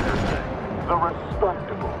janitor thing. The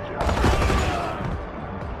respectable job.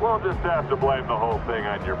 We'll just have to blame the whole thing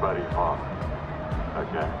on your buddy Vaughn.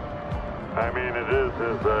 Okay? I mean, it is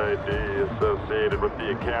his ID associated with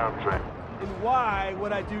the account train. And why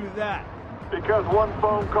would I do that? Because one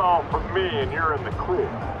phone call from me and you're in the clear.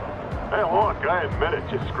 Hey, look, I admit it,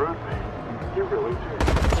 you screwed me. You really did.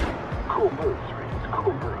 Cool moves, Reese,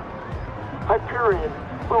 cool moves. Hyperion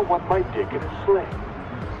will want my dick in a sling.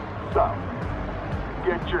 So,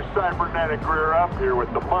 get your cybernetic rear up here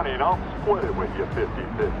with the money and I'll split it with you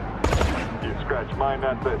 50-50. You scratch my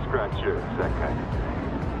nuts, I scratch yours, that kind of thing.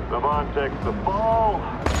 Lavon takes the ball,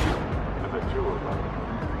 and the two of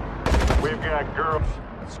us. We've got girls.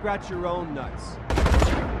 Scratch your own nuts.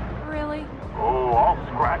 Really? Oh, I'll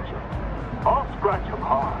scratch him. I'll scratch him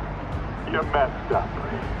hard. You messed up,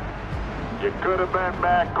 Reese. You could have been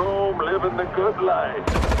back home living the good life.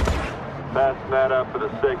 Passing that up for the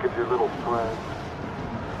sake of your little friend.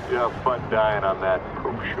 You have fun dying on that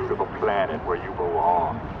poop shoot of a planet where you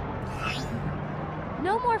belong.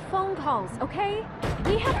 No more phone calls, okay?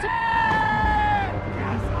 We have to...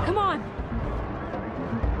 Come on.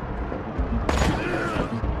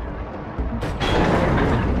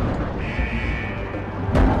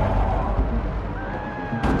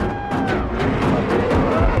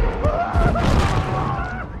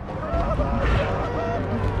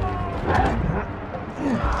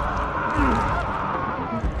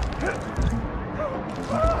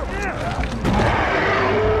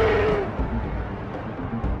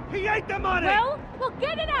 The money! Well, we'll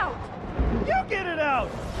get it out! You get it out!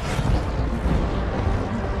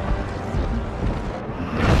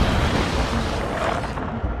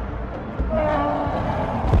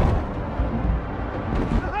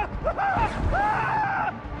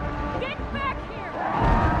 Get back here!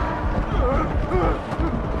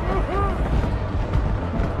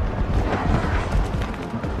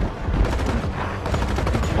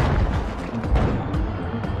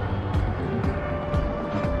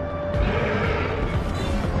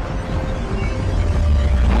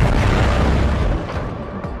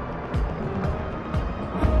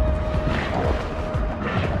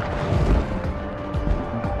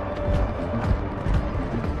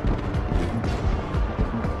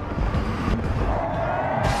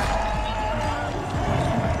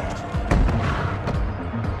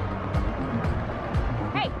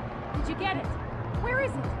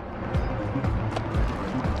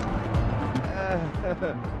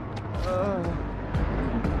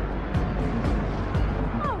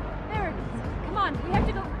 Oh, there it is. Come on, we have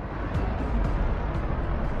to go.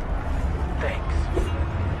 Thanks.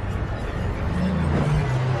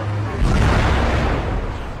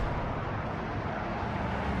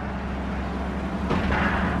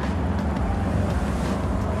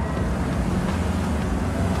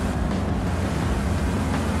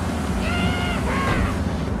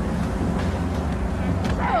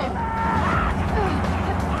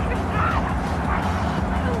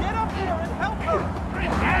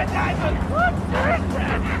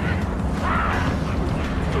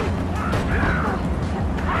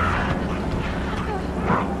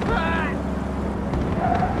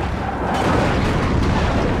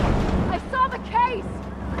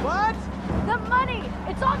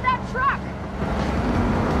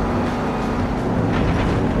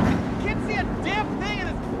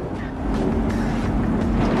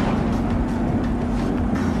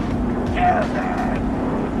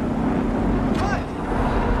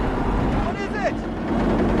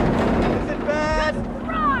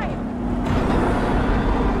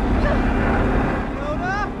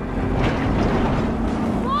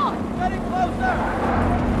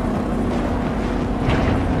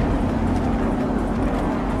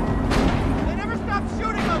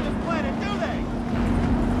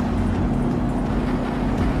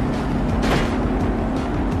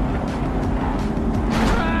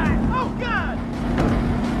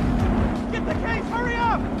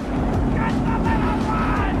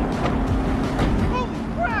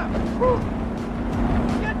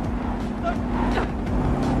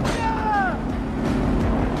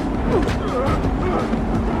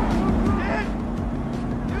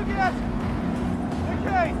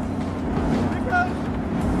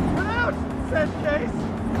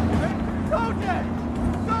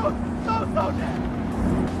 so dead.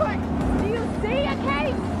 Like, do you see a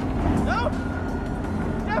case? No,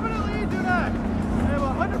 definitely do not. I am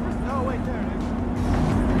 100%. Oh wait, there it is.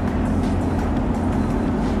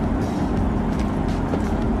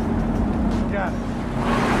 Got it.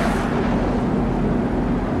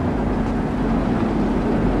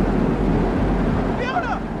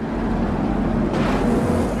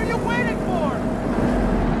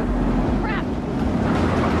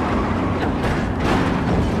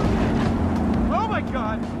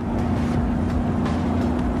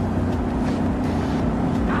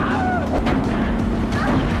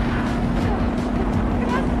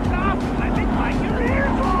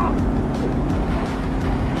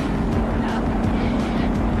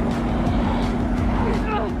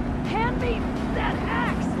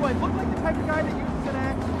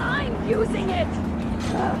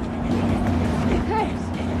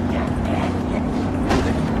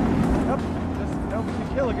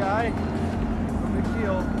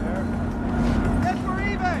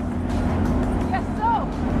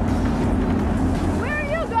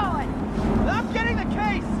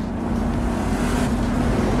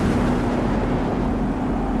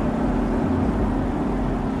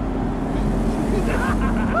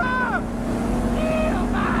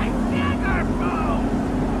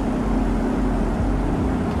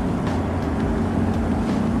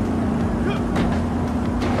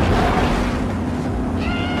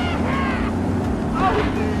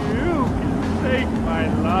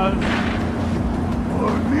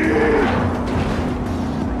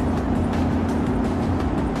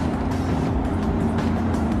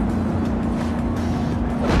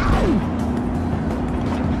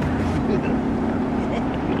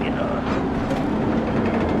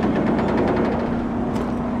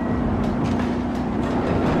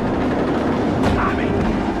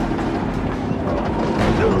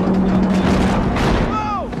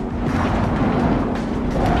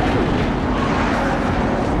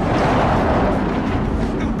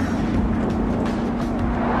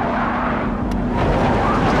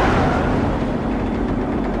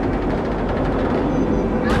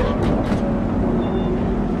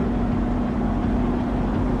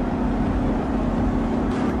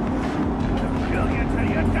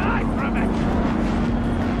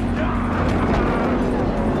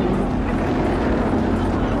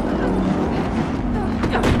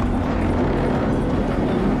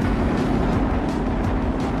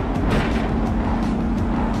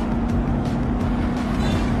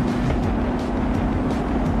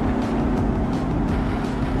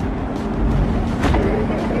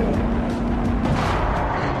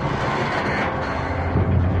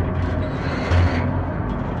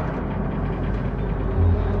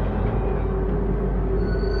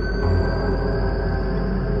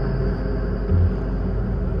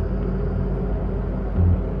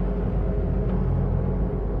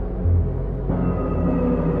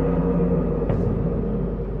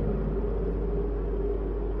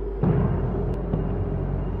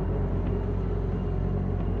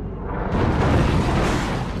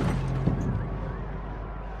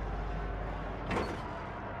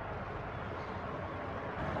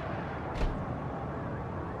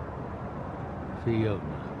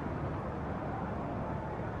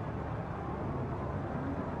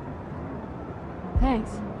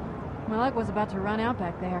 Thanks. My luck was about to run out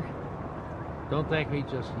back there. Don't thank me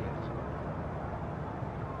just yet.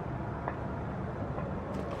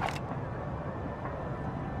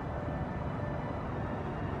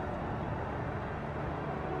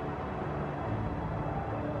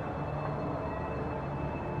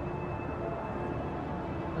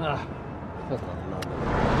 Ah, for the love of it.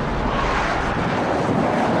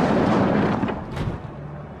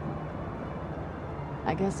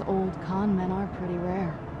 I guess old con men are pretty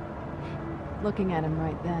rare. Looking at him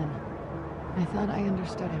right then, I thought I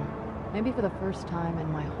understood him. Maybe for the first time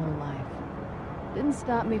in my whole life. Didn't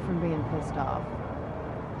stop me from being pissed off.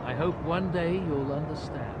 I hope one day you'll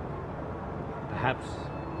understand. Perhaps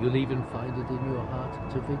you'll even find it in your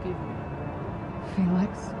heart to forgive me.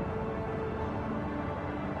 Felix?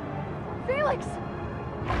 Felix!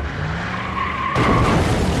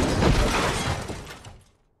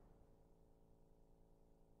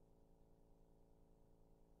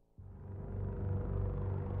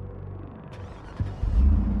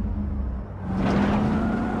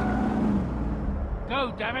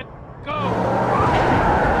 Go, damn it! Go!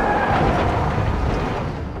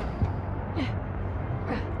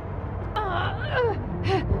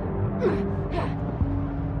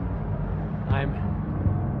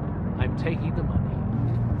 I'm taking the money.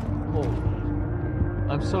 All of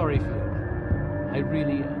it. I'm sorry, Fiona. I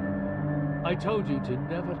really am. I told you to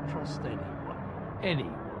never trust anyone.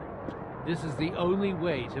 Anyone. This is the only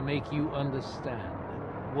way to make you understand.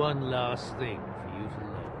 One last thing for you to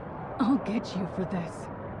learn. I'll get you for this.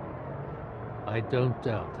 I don't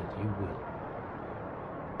doubt that you will.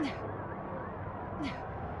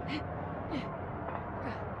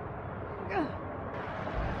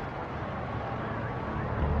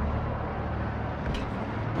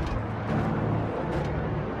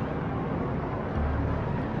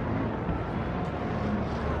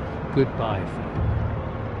 Goodbye,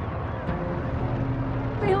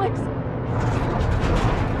 Felix!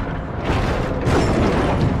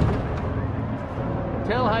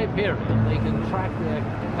 Tell Hyperion they can track their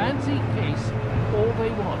fancy case all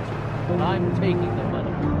they want. I'm taking the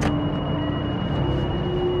money.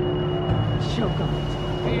 Choke on it.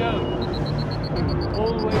 Theo!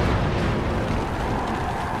 Always...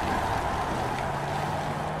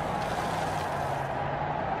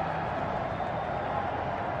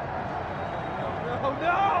 Oh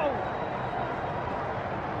no!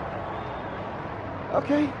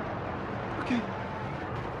 Okay. Okay.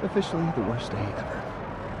 Officially the worst day ever.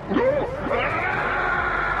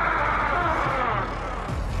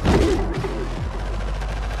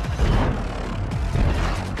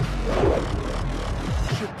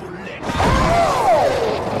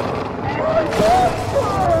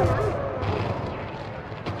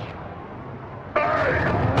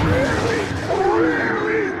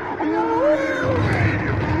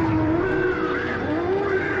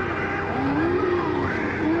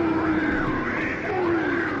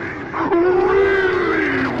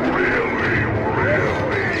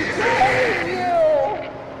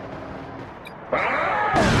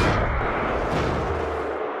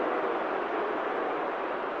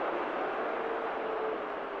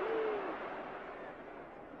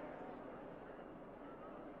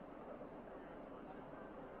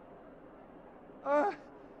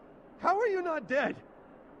 How are you not dead?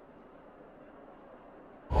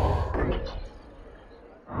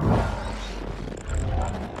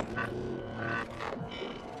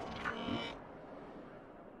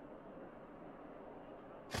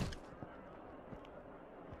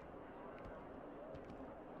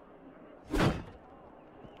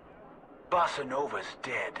 Bossa Nova's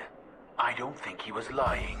dead. I don't think he was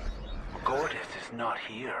lying. Gortys is not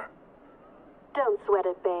here. Don't sweat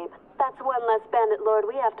it, babe. That's one less bandit lord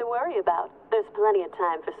we have to worry about. There's plenty of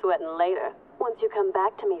time for sweating later, once you come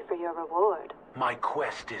back to me for your reward. My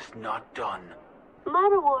quest is not done. My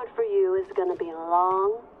reward for you is gonna be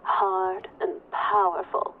long, hard, and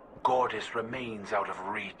powerful. Gortys remains out of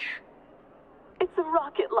reach. It's a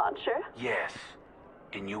rocket launcher. Yes.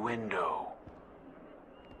 Innuendo.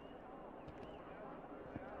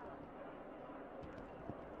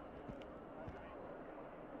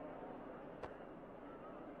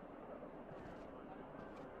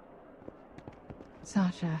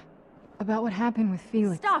 Sasha, about what happened with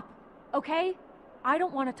Felix. Stop, okay? I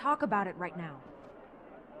don't want to talk about it right now.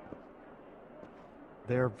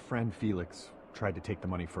 Their friend Felix tried to take the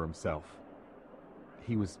money for himself.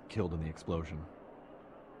 He was killed in the explosion.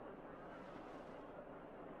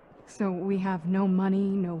 So we have no money,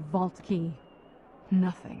 no vault key,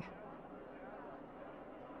 nothing.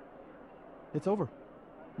 It's over.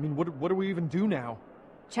 I mean, what do we even do now?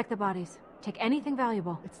 Check the bodies. Take anything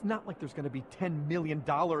valuable. It's not like there's gonna be $10 million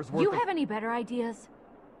worth of... You have any better ideas?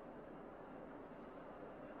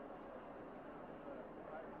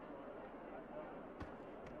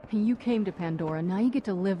 You came to Pandora, now you get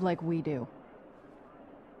to live like we do.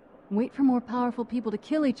 Wait for more powerful people to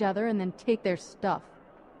kill each other and then take their stuff.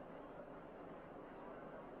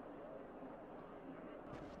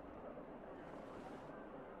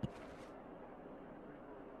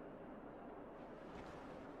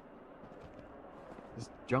 This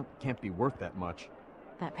junk can't be worth that much.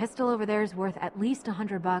 That pistol over there is worth at least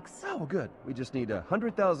 $100. Oh, good. We just need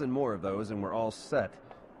 100,000 more of those and we're all set.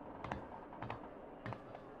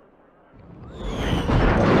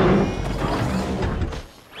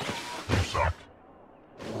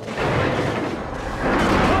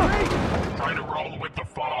 Try to roll with the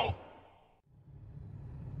fall.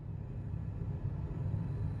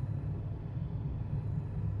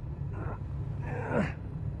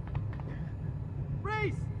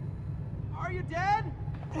 Reese! Are you dead?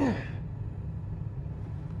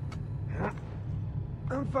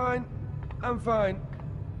 I'm fine. I'm fine.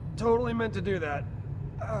 Totally meant to do that.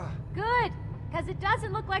 Good, because it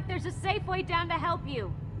doesn't look like there's a safe way down to help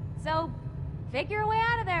you. So, figure a way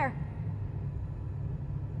out of there.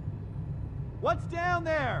 What's down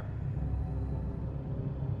there?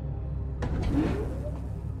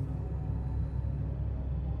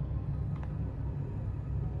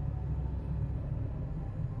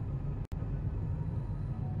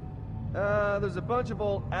 There's a bunch of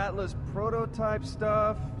old Atlas prototype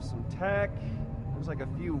stuff, some tech, there's like a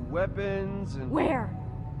few weapons and... Where?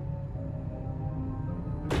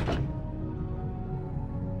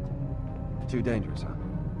 Too dangerous, huh?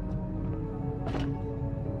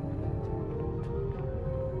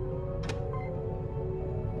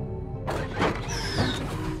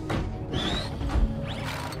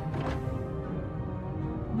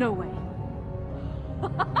 No way.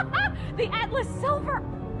 The Atlas Silver!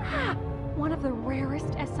 Ah, one of the rarest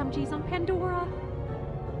SMGs on Pandora.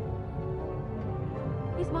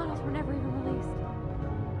 These models were never even released.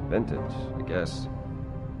 Vintage, I guess.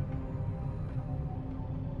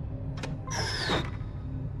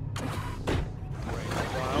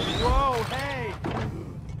 Whoa, hey!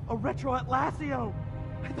 A retro Atlasio!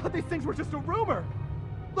 I thought these things were just a rumor!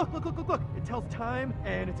 Look! It tells time,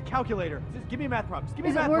 and it's a calculator. Just give me a math problem. Just give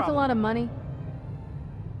me a math problem. Is it worth a lot of money?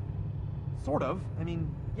 Sort of. I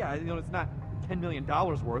mean, yeah, it's not $10 million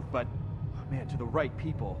worth, but, oh man, to the right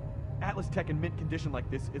people. Atlas tech in mint condition like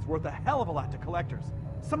this is worth a hell of a lot to collectors.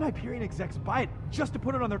 Some Hyperion execs buy it just to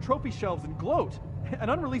put it on their trophy shelves and gloat. And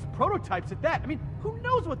unreleased prototypes at that. I mean, who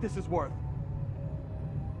knows what this is worth?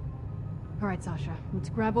 All right, Sasha, let's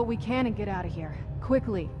grab what we can and get out of here.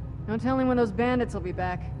 Quickly. No telling when those bandits will be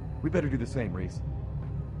back. We better do the same, Reese.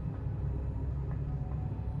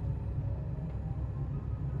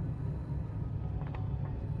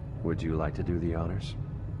 Would you like to do the honors?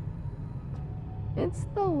 It's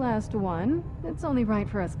the last one. It's only right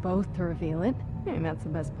for us both to reveal it. I mean, that's the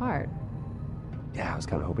best part. Yeah, I was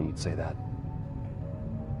kind of hoping you'd say that.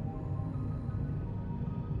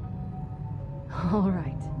 All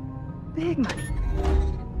right. Big money.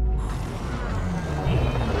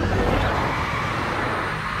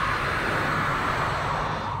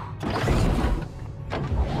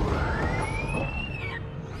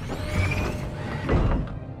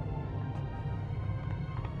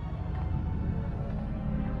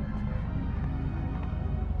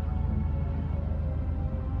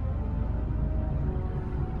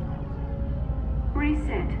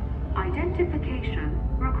 Reset. Identification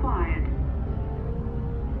required.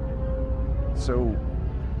 So,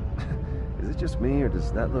 is it just me, or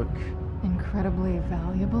does that look... Incredibly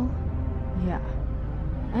valuable? Yeah.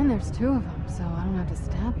 And there's two of them, so I don't have to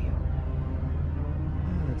stab you.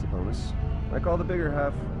 That's a bonus. I call the bigger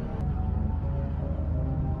half.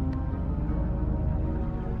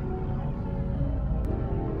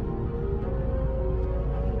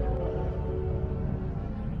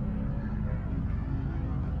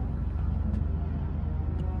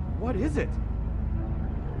 What is it?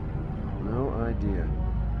 No idea.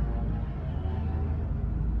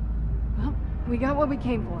 Well, we got what we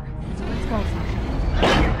came for. So let's go, Sasha.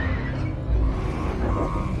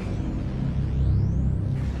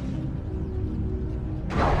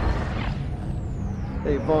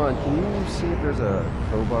 Hey, Vaughn, can you see if there's a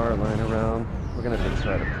crowbar lying around? We're gonna have to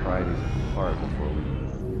try to pry these apart before we...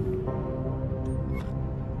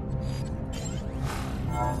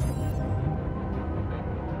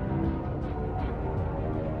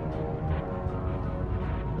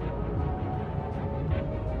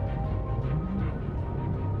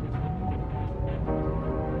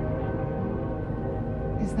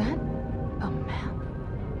 Is that a map?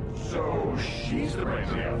 So she's the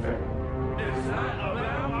crazy outfit. Is that a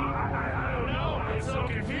map? I don't know. It's so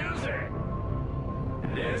confusing.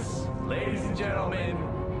 This, ladies and gentlemen,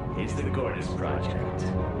 is the Gortys Project.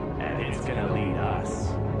 And it's gonna lead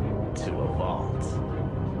us to a vault.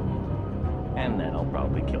 And then I'll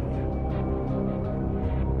probably kill you.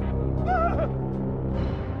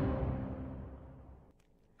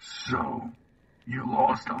 So, you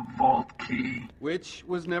lost a vault key. Which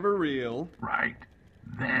was never real. Right.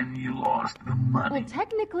 Then you lost the money. Well,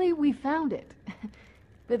 technically, we found it.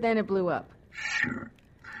 But then it blew up. Sure.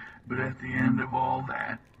 But at the end of all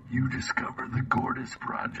that, you discover the Gortys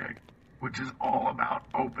Project, which is all about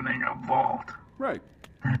opening a vault. Right.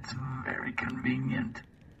 That's very convenient.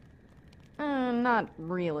 Not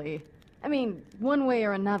really. I mean, one way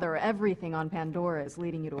or another, everything on Pandora is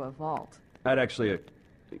leading you to a vault. I'd actually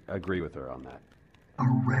agree with her on that. A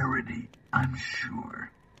rarity, I'm sure.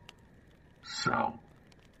 So,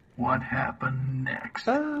 what happened next?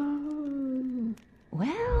 Well,